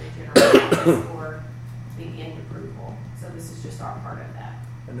the Attorney General's office for the end approval. So this is just our part of that.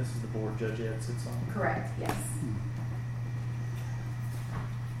 And this is the board Judge Ed sits on? Correct, yes.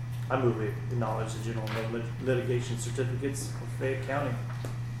 I move we acknowledge the general litigation certificates of Fayette County.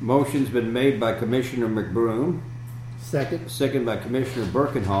 Motion's been made by Commissioner McBroom. Second. Second by Commissioner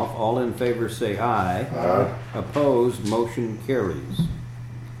Birkenhoff. All in favor say aye. Aye. Opposed, motion carries.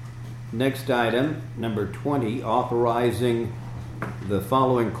 Next item, number 20, authorizing the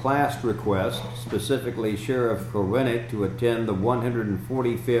following class request, specifically Sheriff Korenick to attend the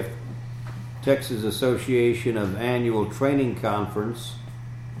 145th Texas Association of Annual Training Conference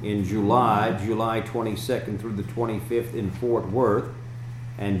in July 22nd through the 25th in Fort Worth,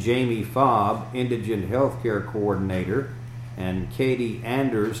 and Jamie Fobb, Indigent Healthcare Coordinator, and Katie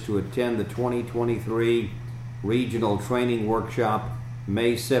Anders to attend the 2023 Regional Training Workshop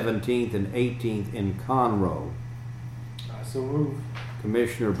May 17th and 18th in Conroe. I so move.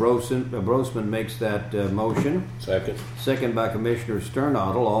 Commissioner Brosman makes that motion. Second. Second by Commissioner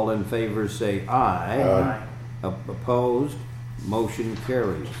Sternadel. All in favor say aye. Aye. Opposed? Motion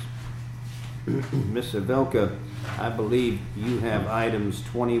carries. Ms. Avelka, I believe you have items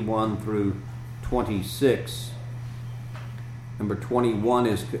 21 through 26. Number 21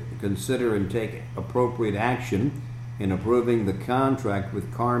 is consider and take appropriate action in approving the contract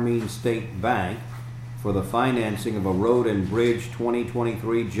with Carmine State Bank for the financing of a road and bridge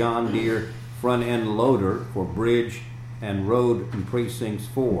 2023 John Deere front-end loader for bridge and road in precincts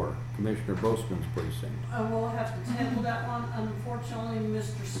 4. Commissioner Brosman's precinct. I will have to table that one. Unfortunately,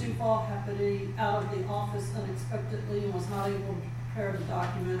 Mr. Seafall happened to be out of the office unexpectedly and was not able to prepare the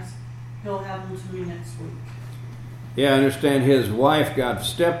documents. He'll have them to me next week. Yeah, I understand his wife got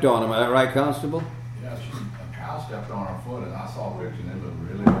stepped on him. Is that right, Constable? Yeah, a cow stepped on her foot, and I saw a picture, and it looked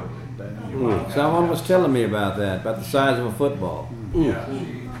really ugly. Someone was telling me about that, about the size of a football. Yeah,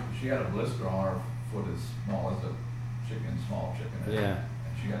 she had a blister on her foot as small as a small chicken. Yeah. And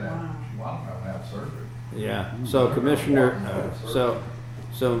she wound up having to have surgery. Yeah. So, Commissioner,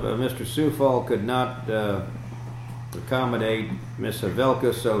 Mr. Sufol could not accommodate Ms.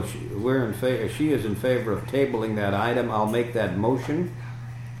 Havelka, so she is in favor of tabling that item. I'll make that motion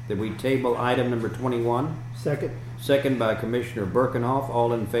that we table item number 21. Second. Second by Commissioner Birkenhoff.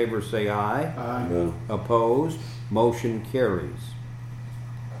 All in favor say aye. Aye. Opposed? Motion carries.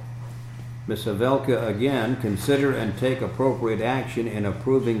 Ms. Havelka, again, consider and take appropriate action in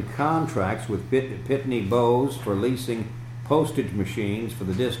approving contracts with Pitney Bowes for leasing postage machines for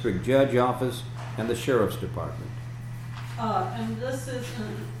the district judge office and the sheriff's department. And this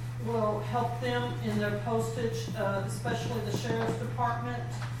will help them in their postage, especially the sheriff's department.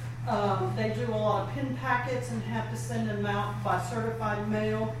 They do a lot of pin packets and have to send them out by certified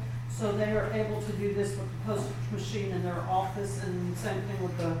mail. So they are able to do this with the postage machine in their office, and same thing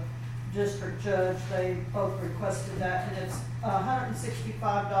with the district judge. They both requested that, and it's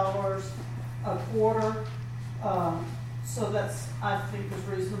 $165 a quarter. So that's, I think, is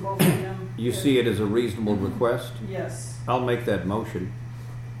reasonable for them. You see it as a reasonable request? Yes. I'll make that motion.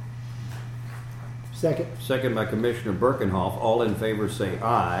 Second. Second by Commissioner Birkenhoff. All in favor say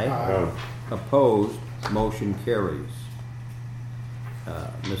aye. Aye. Opposed? Motion carries.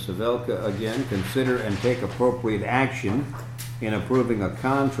 Ms. Havelka, again, consider and take appropriate action in approving a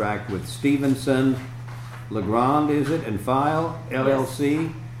contract with Stevenson, Legrand, and File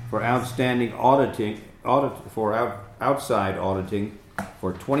LLC for outstanding outside auditing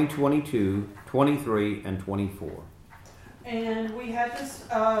for 2022, 23, and 24. And we had this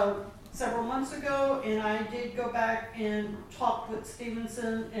several months ago, and I did go back and talk with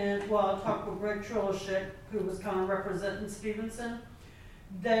Stevenson, and I talked with Greg Trilishik, who was kind of representing Stevenson.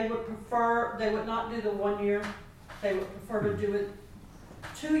 They would not do the 1 year. They would prefer to do it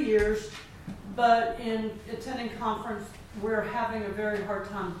 2 years, but in attending conference, we're having a very hard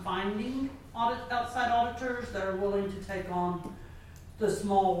time finding outside auditors that are willing to take on the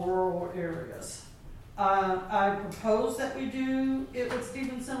small rural areas. I propose that we do it with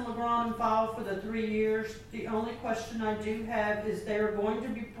Stevenson, Legrand, and File for the 3 years. The only question I do have is they are going to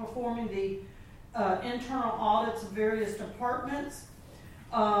be performing the internal audits of various departments.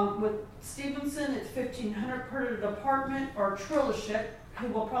 With Stevenson, it's $1,500 per department, or Trilishik, who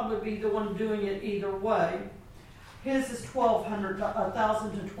will probably be the one doing it either way. His is $1,200 to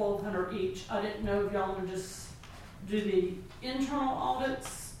 $1,200 each. I didn't know if y'all want to just do the internal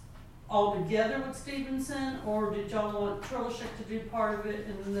audits all together with Stevenson, or did y'all want Trilishik to do part of it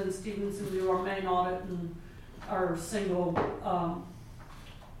and then Stevenson do our main audit and our single How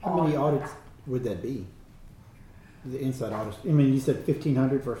many audits would that be? The inside audits. I mean, you said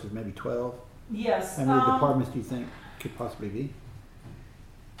 1,500 versus maybe 12. Yes. How many departments do you think could possibly be?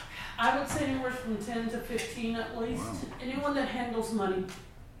 I would say anywhere from 10 to 15 at least. Wow. Anyone that handles money.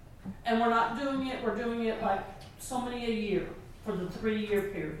 And we're not doing it, we're doing it like so many a year for the 3-year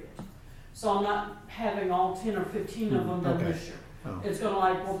period. So I'm not having all 10 or 15 of them done this year. Oh. It's going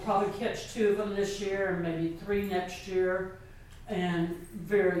to we'll probably catch 2 of them this year and maybe 3 next year and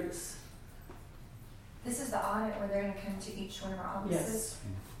various. This is the audit where they're going to come to each one of our offices. Yes.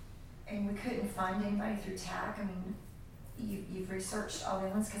 And we couldn't find anybody through TAC. I mean, you've researched all the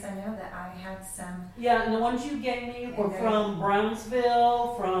ones, because I know that I had some. Yeah, and the ones you gave me were from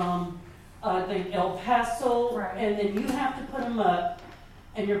Brownsville, from I think El Paso, right. And then you have to put them up,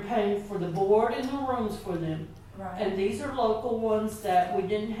 and you're paying for the board and the rooms for them. Right. And these are local ones that we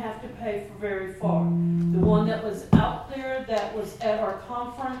didn't have to pay for very far. The one that was out there that was at our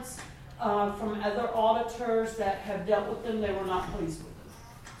conference from other auditors that have dealt with them, they were not pleased with them.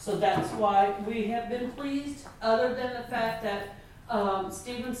 So that's why we have been pleased, other than the fact that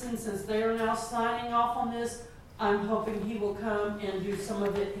Stevenson, since they are now signing off on this, I'm hoping he will come and do some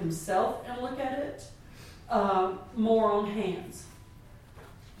of it himself and look at it more on hands.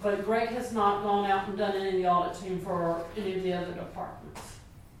 But Greg has not gone out and done any of the audit team for any of the other departments.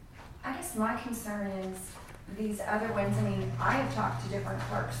 I guess my concern is these other ones. I mean, I have talked to different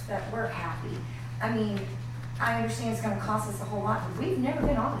clerks that were happy. I mean, I understand it's going to cost us a whole lot, but we've never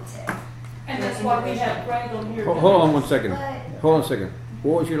been audited. And that's why we have Greg on here. Hold on 1 second. Hold on a second.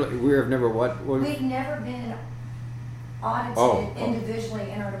 What was your? We have never what? We've never been audited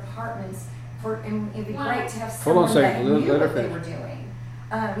individually in our departments. And it'd be great to have someone that knew what they were doing.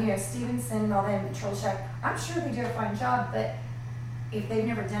 Stevenson and all them, Trilishik, I'm sure they do a fine job, but if they've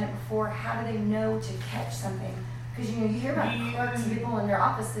never done it before, how do they know to catch something Because you hear about clerks and people in their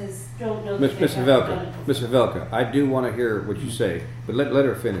offices. Don't know. Miss Havelka, I do want to hear what you say, but let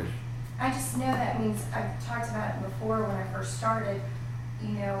her finish. I just know that means, I've talked about it before when I first started,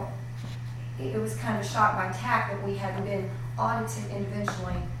 it was kind of a shock by tack that we hadn't been audited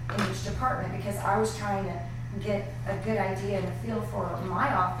individually in each department, because I was trying to get a good idea and a feel for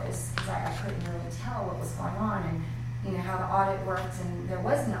my office, because I couldn't really tell what was going on and how the audit worked, and there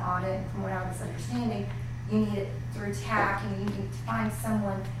was an audit, and from what I was understanding, you need it through TAC, and you need to find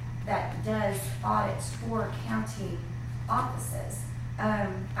someone that does audits for county offices.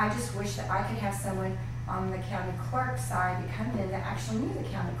 I just wish that I could have someone on the county clerk side to come in that actually knew the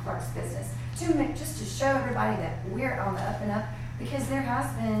county clerk's business, just to show everybody that we're on the up and up, because there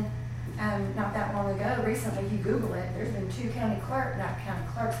has been, not that long ago, recently, if you Google it, there's been 2 county clerks, not county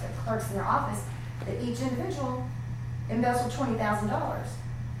clerks, but clerks in their office, that each individual embezzled $20,000.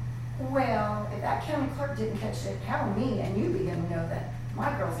 Well, if that county clerk didn't catch it, how are me and you be going to know that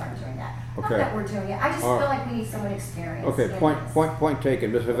my girls aren't doing that? Okay. Not that we're doing it. I just All feel right. like we need someone experienced. Okay, in this. point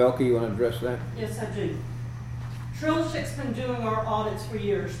taken. Ms. Havelka, you want to address that? Yes, I do. Trillichick's been doing our audits for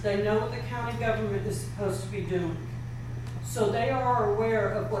years. They know what the county government is supposed to be doing. So they are aware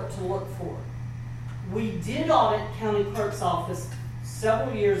of what to look for. We did audit county clerk's office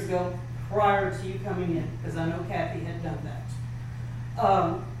several years ago prior to you coming in, because I know Kathy had done that.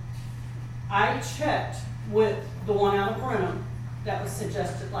 I checked with the one out of Brenham that was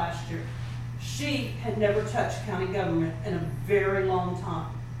suggested last year. She had never touched county government in a very long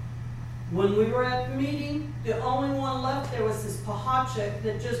time. When we were at the meeting, the only one left there was this FaCoTx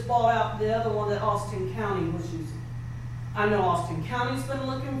that just bought out the other one that Austin County was using. I know Austin County's been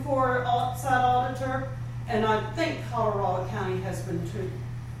looking for an outside auditor, and I think Colorado County has been too.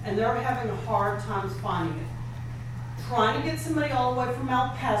 And they're having a hard time finding it. Trying to get somebody all the way from El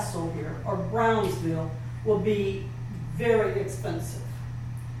Paso here or Brownsville will be very expensive.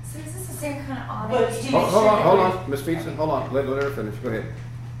 So is this the same kind of But audit? Hold on, Ms. Feetson, hold on. Let her finish. Go ahead.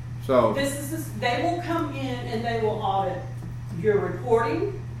 So, They will come in and they will audit your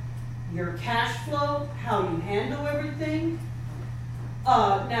reporting, your cash flow, how you handle everything.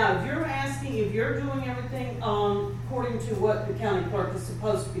 Now, if you're asking if you're doing everything according to what the county clerk is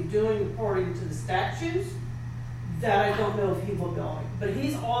supposed to be doing according to the statutes, that I don't know if he will do it. But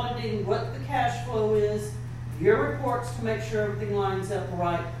he's auditing what the cash flow is, your reports to make sure everything lines up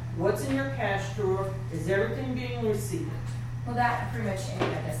right, what's in your cash drawer, is everything being received? Well, that pretty much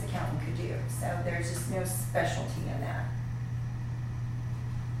any of us accountant could do. So there's just no specialty in that.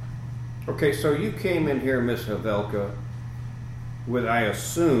 okay, so you came in here, Ms. Havelka, with, I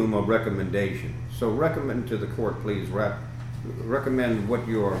assume, a recommendation. So recommend to the court, please, recommend what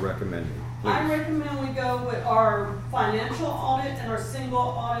you are recommending. Please. I recommend we go with our financial audit and our single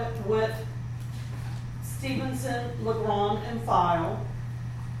audit with Stevenson, Legrand, and File.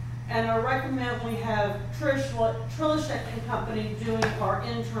 And I recommend we have Trillichick and Company doing our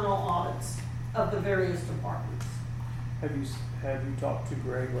internal audits of the various departments. Have you talked to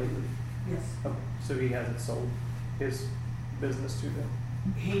Greg lately? Yes. Okay, so he hasn't sold his business to them?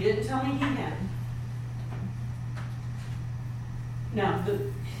 He didn't tell me he had. Now,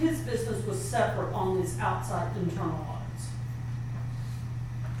 his business was separate on these outside internal audits.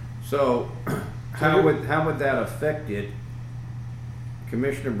 So, how would that affect it?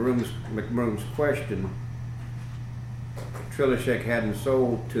 Commissioner McBroom's question, Trillichick hadn't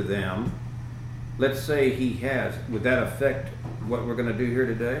sold to them. Let's say he has. Would that affect what we're going to do here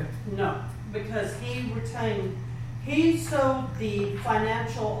today? No, because he sold the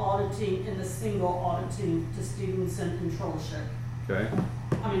financial auditing and the single auditing to Stevenson and Trillichick. Okay.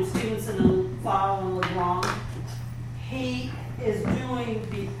 I mean, Stevenson and File and Legrand. He is doing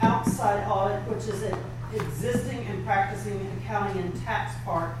the outside audit, which is an existing and practicing accounting and tax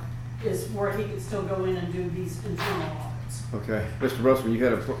part, is where he could still go in and do these internal audits. Okay. Mr. Russell, you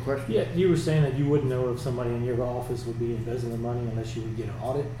had a question? Yeah, you were saying that you wouldn't know if somebody in your office would be embezzling money unless you would get an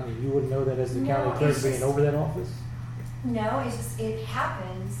audit. I mean, you wouldn't know that as the county clerk being over that office? No, it's just, it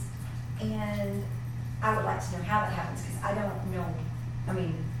happens, and I would like to know how that happens, because I don't know. I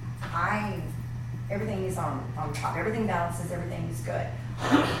mean, everything is on top, everything balances, everything is good.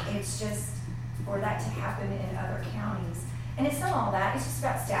 It's just for that to happen in other counties. And it's not all that, it's just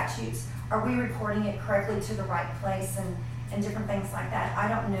about statutes. Are we reporting it correctly to the right place and different things like that? I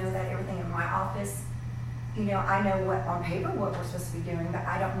don't know that everything in my office, I know what on paper what we're supposed to be doing, but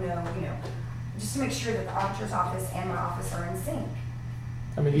I don't know, just to make sure that the auditor's office and my office are in sync.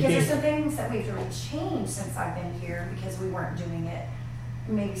 I mean, because there's some things that we've really changed since I've been here because we weren't doing it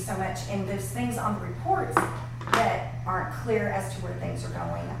maybe so much. And there's things on the reports that aren't clear as to where things are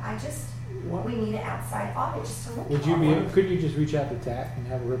going. we need an outside audit just to look Would at you all be? of it. Couldn't you just reach out to TAC and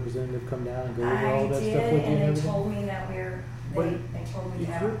have a representative come down and go over all I that did, stuff with you and and they everything? told me that But they told me to if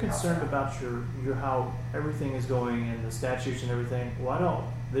have you're it concerned outside. about your how everything is going and the statutes and everything, why don't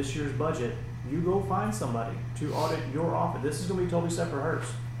this year's budget you go find somebody to audit your office? This is going to be totally separate hers.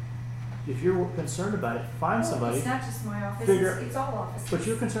 If you're concerned about it, find Well, somebody. It's not just my office, Figure- it's all offices. But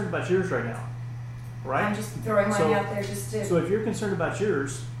you're concerned about yours right now, right? I'm just throwing money So- out there just to. So if you're concerned about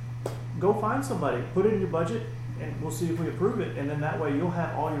yours, go find somebody, put it in your budget, and we'll see if we approve it, and then that way you'll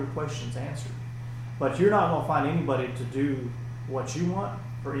have all your questions answered. But you're not gonna find anybody to do what you want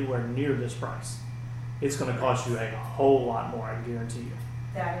for anywhere near this price. It's gonna cost you a whole lot more, I guarantee you.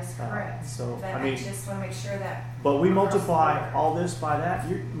 That is correct. So, But I mean, just want to make sure that. but we across the multiply board. all this by that,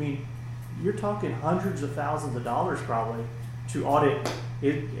 you're talking hundreds of thousands of dollars probably to audit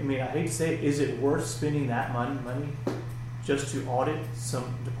it. I mean, I hate to say it, is it worth spending that money just to audit some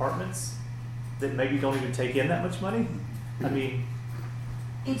departments that maybe don't even take in that much money? I mean,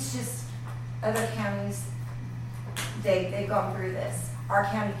 It's just other counties, they've gone through this. Our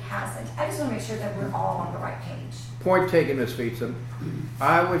county hasn't. I just want to make sure that we're all on the right page. Point taken, Ms. Feetson.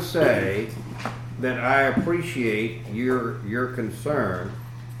 I would say that I appreciate your concern,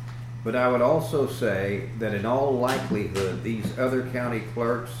 but I would also say that in all likelihood, these other county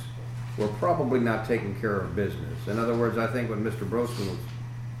clerks were probably not taking care of business. In other words, I think when Mr. Brosman was,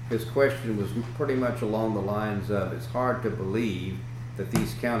 his question was pretty much along the lines of, it's hard to believe that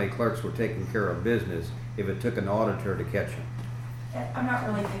these county clerks were taking care of business if it took an auditor to catch them. I'm not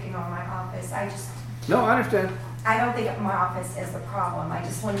really picking on my office. No, I understand. I don't think my office is the problem. I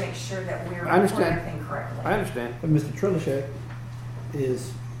just want to make sure that we're I understand. doing everything correctly. I understand. But Mr. Trilishek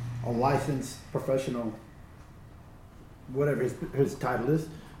is a licensed professional, whatever his title is.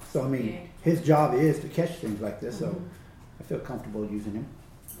 So, I mean, his job is to catch things like this, so I feel comfortable using him.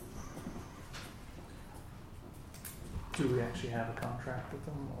 do we actually have a contract with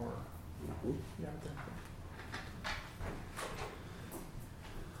them, or? Yeah,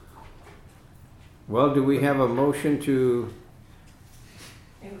 Well, do we have a motion to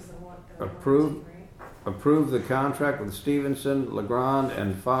It was the one. approve the contract with Stevenson, Legrand,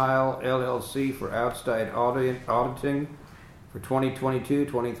 and File LLC for outside auditing for 2022,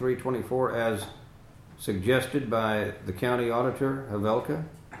 23, 24 as suggested by the county auditor, Havelka?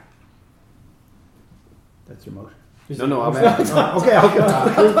 That's your motion? No, I'm asking. Okay.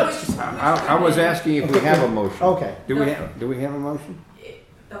 I was asking if we have a motion. Okay. Do we have a motion?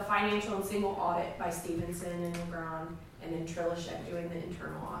 The financial and single audit by Stevenson and Legrand, and then Trilishek doing the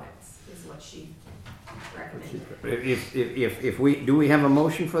internal audits is what she recommended. If we have a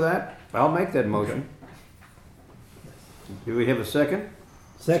motion for that? I'll make that motion. Do we have a second?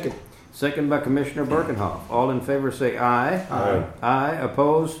 Second. Second by Commissioner Birkenhoff. All in favor say aye. Aye. Aye.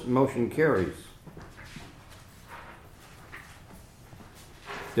 Opposed? Motion carries.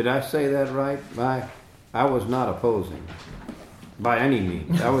 Did I say that right? I was not opposing. By any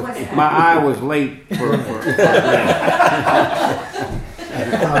means. My eye was late for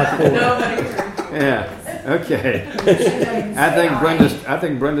yeah. Okay. I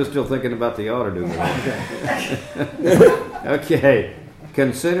think Brenda's still thinking about the auditor. Okay.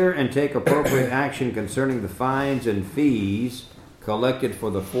 Consider and take appropriate action concerning the fines and fees collected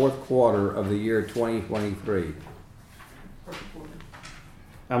for the fourth quarter of the year 2023.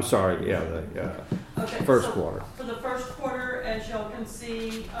 I'm sorry, yeah, the first quarter. For the first quarter, as y'all can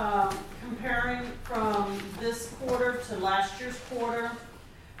see, comparing from this quarter to last year's quarter,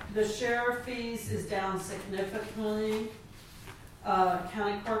 the sheriff fees is down significantly.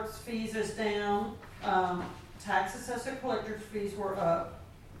 County clerk's fees is down. Tax assessor collector's fees were up.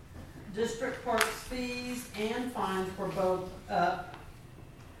 District clerk's fees and fines were both up.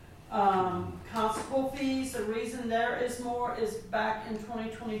 Constable fees, the reason there is more is back in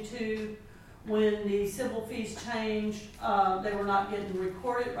 2022 when the civil fees changed, they were not getting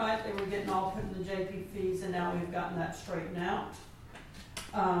recorded right, they were getting all put in the JP fees, and now we've gotten that straightened out.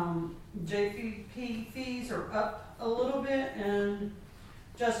 JP fees are up a little bit, and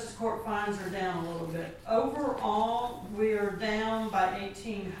justice court fines are down a little bit. Overall, we are down by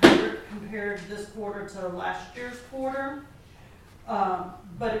 $1,800 compared to this quarter to last year's quarter.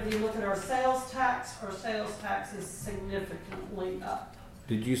 But if you look at our sales tax is significantly up.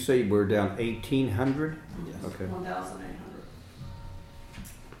 Did you say we're down 1,800? Yes. Okay. 1,800.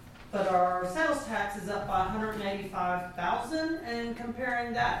 But our sales tax is up by 185,000, and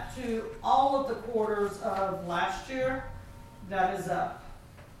comparing that to all of the quarters of last year, that is up.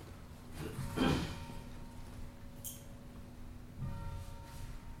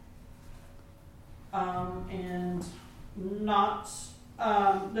 And not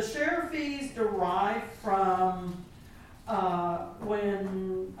The sheriff fees derive from,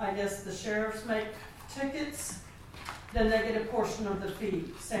 when, I guess, the sheriffs make tickets, then they get a portion of the fee.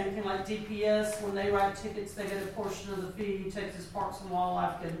 Same thing like DPS, when they write tickets, they get a portion of the fee. Texas Parks and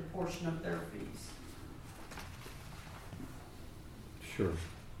Wildlife get a portion of their fees. Sure.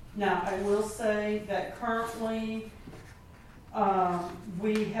 Now, I will say that currently,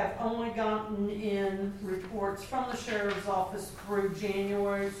 we have only gotten in reports from the sheriff's office through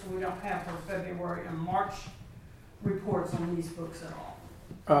January, so we don't have her February and March reports on these books at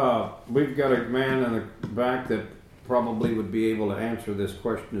all. We've got a man in the back that probably would be able to answer this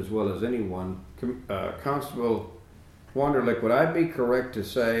question as well as anyone. Constable Wonderlick, would I be correct to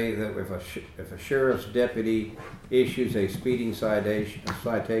say that if a sheriff's deputy issues a speeding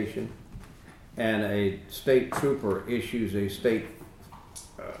citation and a state trooper issues a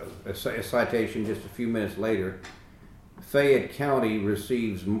citation just a few minutes later, Fayette County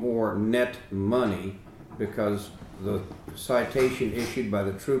receives more net money because the citation issued by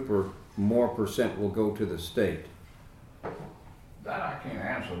the trooper, more percent will go to the state? That I can't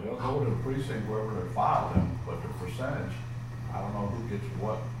answer. They'll go to the precinct wherever they filed them, but the percentage, I don't know who gets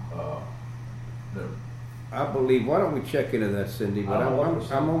what. I believe, why don't we check into that, Cindy? But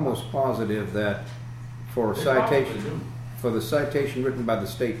I'm almost positive that for They citation, probably do. for the citation written by the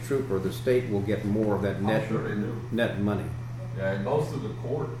state trooper, the state will get more of that net, sure they do. net money. Yeah, it goes through the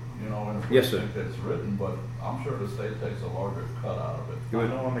court, you know, in the Yes, sir. precinct that's written, but I'm sure the state takes a larger cut out of it. I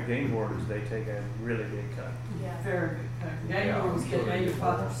know on the game orders, they take a really big cut. Yeah. Very big cut. Game Yeah, wardens I'm get sure they get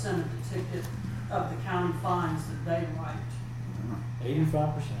 85% of the ticket of the county fines that they write.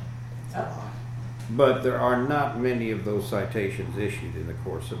 85%. But there are not many of those citations issued in the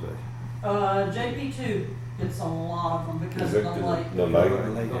course of it. JP2 gets a lot of them because of the lake. The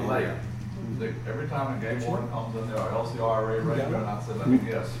lake. Every time a game warden comes in there, or LCRA regular, and I said, let me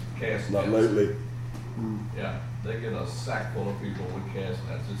guess, cast Not nets. lately. Yeah, they get a sack full of people with cast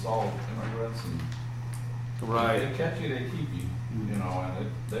nets. It's all immigrants and Right. they catch you, they keep you, you know, and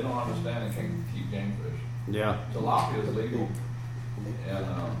they don't understand they can't keep game fish. Yeah. Tilapia is legal, and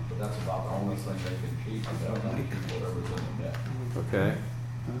but that's about the only thing they can keep. They'll not keep whatever's in the net. Okay.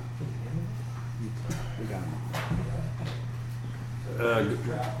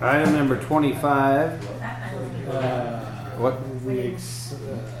 Item number 25. What?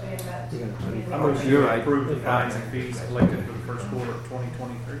 You're right. Approve the fines and fees collected for the first quarter of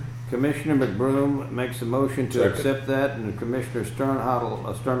 2023. Commissioner McBroom makes a motion to Second. accept that, and Commissioner Sternadel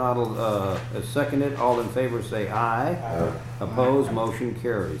has seconded. All in favor say aye. Aye. Opposed, motion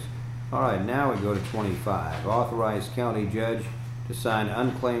carries. All right, now we go to 25. Authorize county judge to sign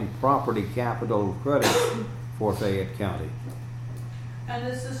unclaimed property capital credit for Fayette County. And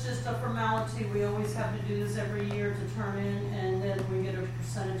this is just a formality. We always have to do this every year to turn in, and then we get a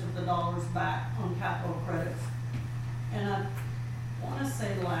percentage of the dollars back on capital credits. And I want to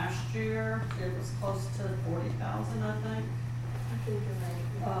say last year it was close to 40,000, I think. I think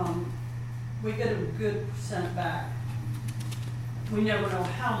you're right. We get a good percent back. We never know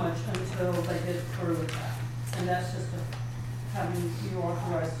how much until they get through with that. And that's just having you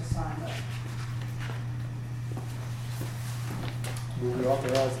authorized to sign that. Will we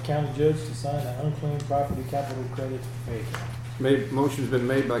authorize the county judge to sign an unclaimed property capital credit for Fayette County? Motion's been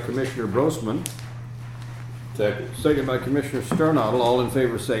made by Commissioner Brosman. Second. Second by Commissioner Sternadel. All in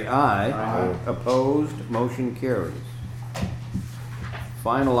favor say aye. Aye. Opposed, motion carries.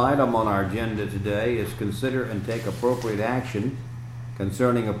 Final item on our agenda today is consider and take appropriate action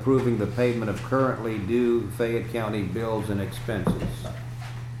concerning approving the payment of currently due Fayette County bills and expenses.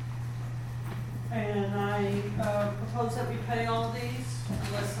 And I propose that we pay all of these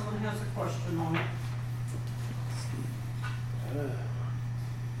unless someone has a question on it.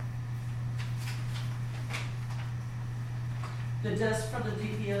 The desks for the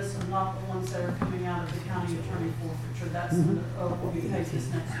DPS are not the ones that are coming out of the county attorney forfeiture. That's will be paid this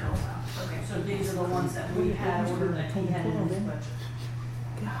next go around. Okay, so these are the ones that we had ordered that he had in his budget.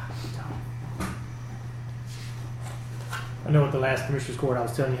 I know at the last commissioner's court, I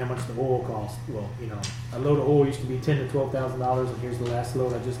was telling you how much the oil cost. Well, you know, a load of oil used to be $10,000 to $12,000, and here's the last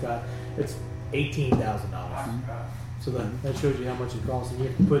load I just got. It's $18,000. So that shows you how much it costs, and you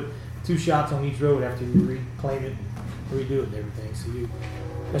have to put 2 shots on each road after you reclaim it, redo it, and everything. So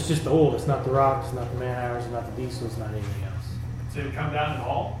that's just the oil. It's not the rock. It's not the man hours. It's not the diesel. It's not anything else. So it come down and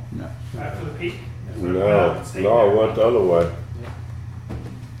haul? No. After the peak? No, it went the other way.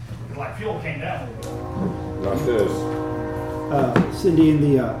 It's like fuel came down. Not this. Cindy, in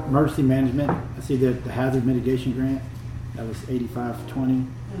the emergency management, I see that the hazard mitigation grant, that was 8520.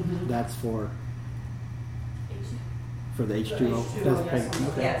 That's for for the H2O. H2O, That's yes, paid.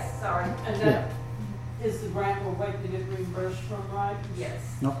 Okay. Yes, sorry. And that is the grant we're waiting to get reimbursed from, right? Yes.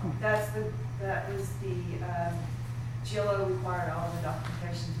 No. That was the, GLO required all of the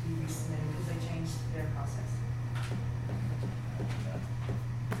documentation to be resubmitted because they changed their process.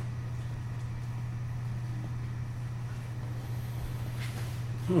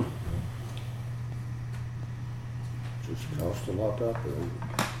 Just cost a lot up there.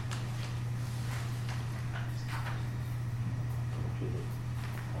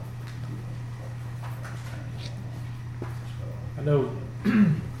 I know, I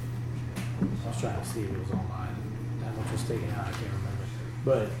was trying to see if it was online, how much was taken out, I can't remember.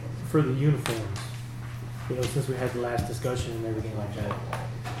 But for the uniforms, you know, since we had the last discussion and everything like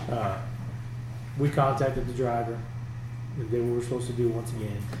that, we contacted the driver, they did what we were supposed to do once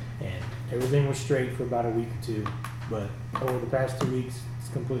again, and everything was straight for about a week or two, but over the past 2 weeks, it's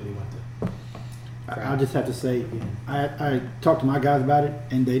completely went to I'll just have to say, I talked to my guys about it,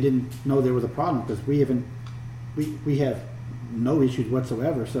 and they didn't know there was a problem because we have no issues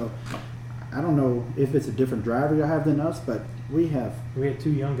whatsoever. So I don't know if it's a different driver you have than us, but we had 2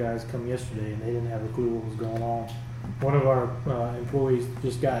 young guys come yesterday and they didn't have a clue what was going on. One of our employees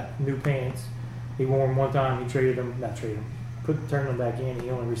just got new pants. He wore them one time. He turned them back in. He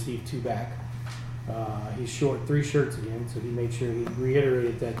only received 2 back. He's short 3 shirts again, so he made sure he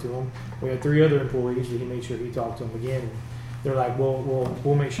reiterated that to him. We had 3 other employees that he made sure he talked to them again. And they're like,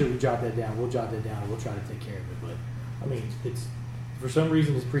 we'll make sure we jot that down. We'll jot that down and we'll try to take care of it. But I mean, it's for some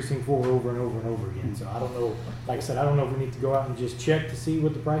reason it's precinct 4 over and over and over again. So I don't know. Like I said, I don't know if we need to go out and just check to see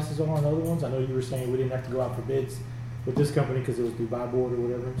what the prices are on other ones. I know you were saying we didn't have to go out for bids with this company because it was through buy board or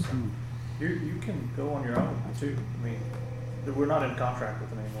whatever. So. You can go on your own too. I mean, we're not in contract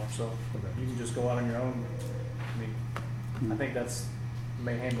with them anymore, so you can just go out on your own. I mean, I think that's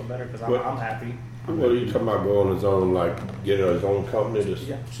may handle better because I'm happy. What are you talking about going his own, like get his own company to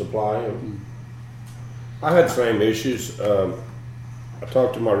supply him? I had the same issues. I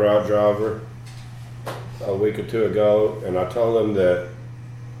talked to my route driver a week or 2 ago, and I told him that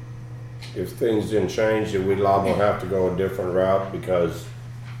if things didn't change, that we'd liable to have to go a different route because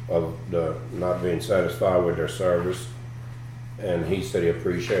of the not being satisfied with their service. And he said he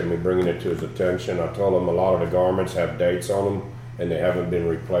appreciated me bringing it to his attention. I told him a lot of the garments have dates on them and they haven't been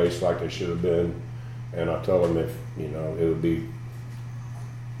replaced like they should have been. And I told him if, you know, it would be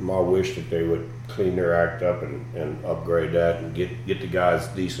my wish that they would clean their act up and upgrade that and get the guys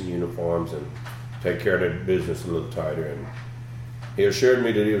decent uniforms and take care of their business a little tighter. And he assured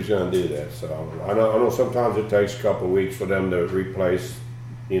me that he was going to do that. So I know sometimes it takes a couple of weeks for them to replace,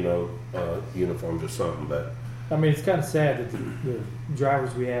 you know, uniforms or something, but I mean, it's kind of sad that the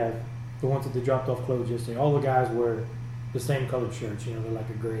drivers we have, the ones that they dropped off clothes yesterday, all the guys wear the same colored shirts. You know, they're like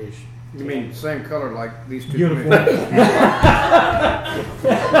a grayish. You mean same color like these 2 uniform?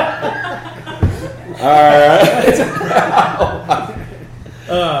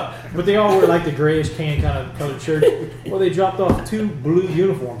 But they all wear like the grayish tan kind of colored shirts. Well, they dropped off 2 blue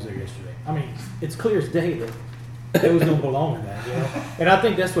uniforms there yesterday. I mean, it's clear as day that there was no belong in that, you know. And I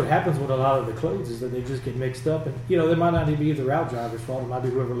think that's what happens with a lot of the clothes is that they just get mixed up, and you know, they might not even be the route driver's fault. It might be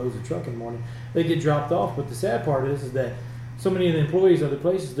whoever loads the truck in the morning. They get dropped off. But the sad part is that so many of the employees other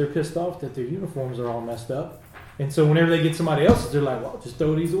places, they're pissed off that their uniforms are all messed up. And so whenever they get somebody else's, they're like, well, just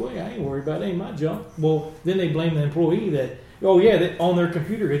throw these away. I ain't worried about it. It ain't my junk. Well, then they blame the employee that, oh yeah, that on their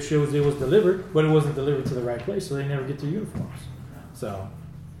computer it shows it was delivered, but it wasn't delivered to the right place, so they never get their uniforms. So,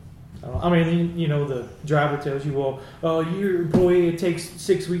 I mean, you know, the driver tells you, well, your employee, it takes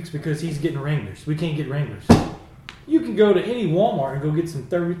 6 weeks because he's getting Wranglers. We can't get Wranglers. You can go to any Walmart and go get some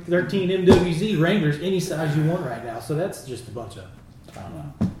 13 MWZ Wranglers any size you want right now. So that's just a bunch of, I don't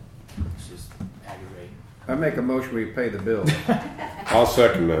know. It's just aggravating. I make a motion we pay the bill. I'll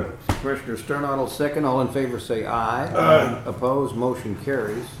second that. Commissioner Sternadel, second. All in favor say aye. Aye. Opposed, motion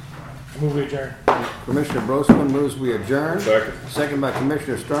carries. Move we adjourn. Commissioner Brosman moves we adjourn. Second. Second by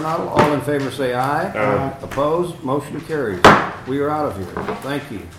Commissioner Sternadel. All in favor say aye. Aye. Opposed, motion carries. We are out of here. Thank you.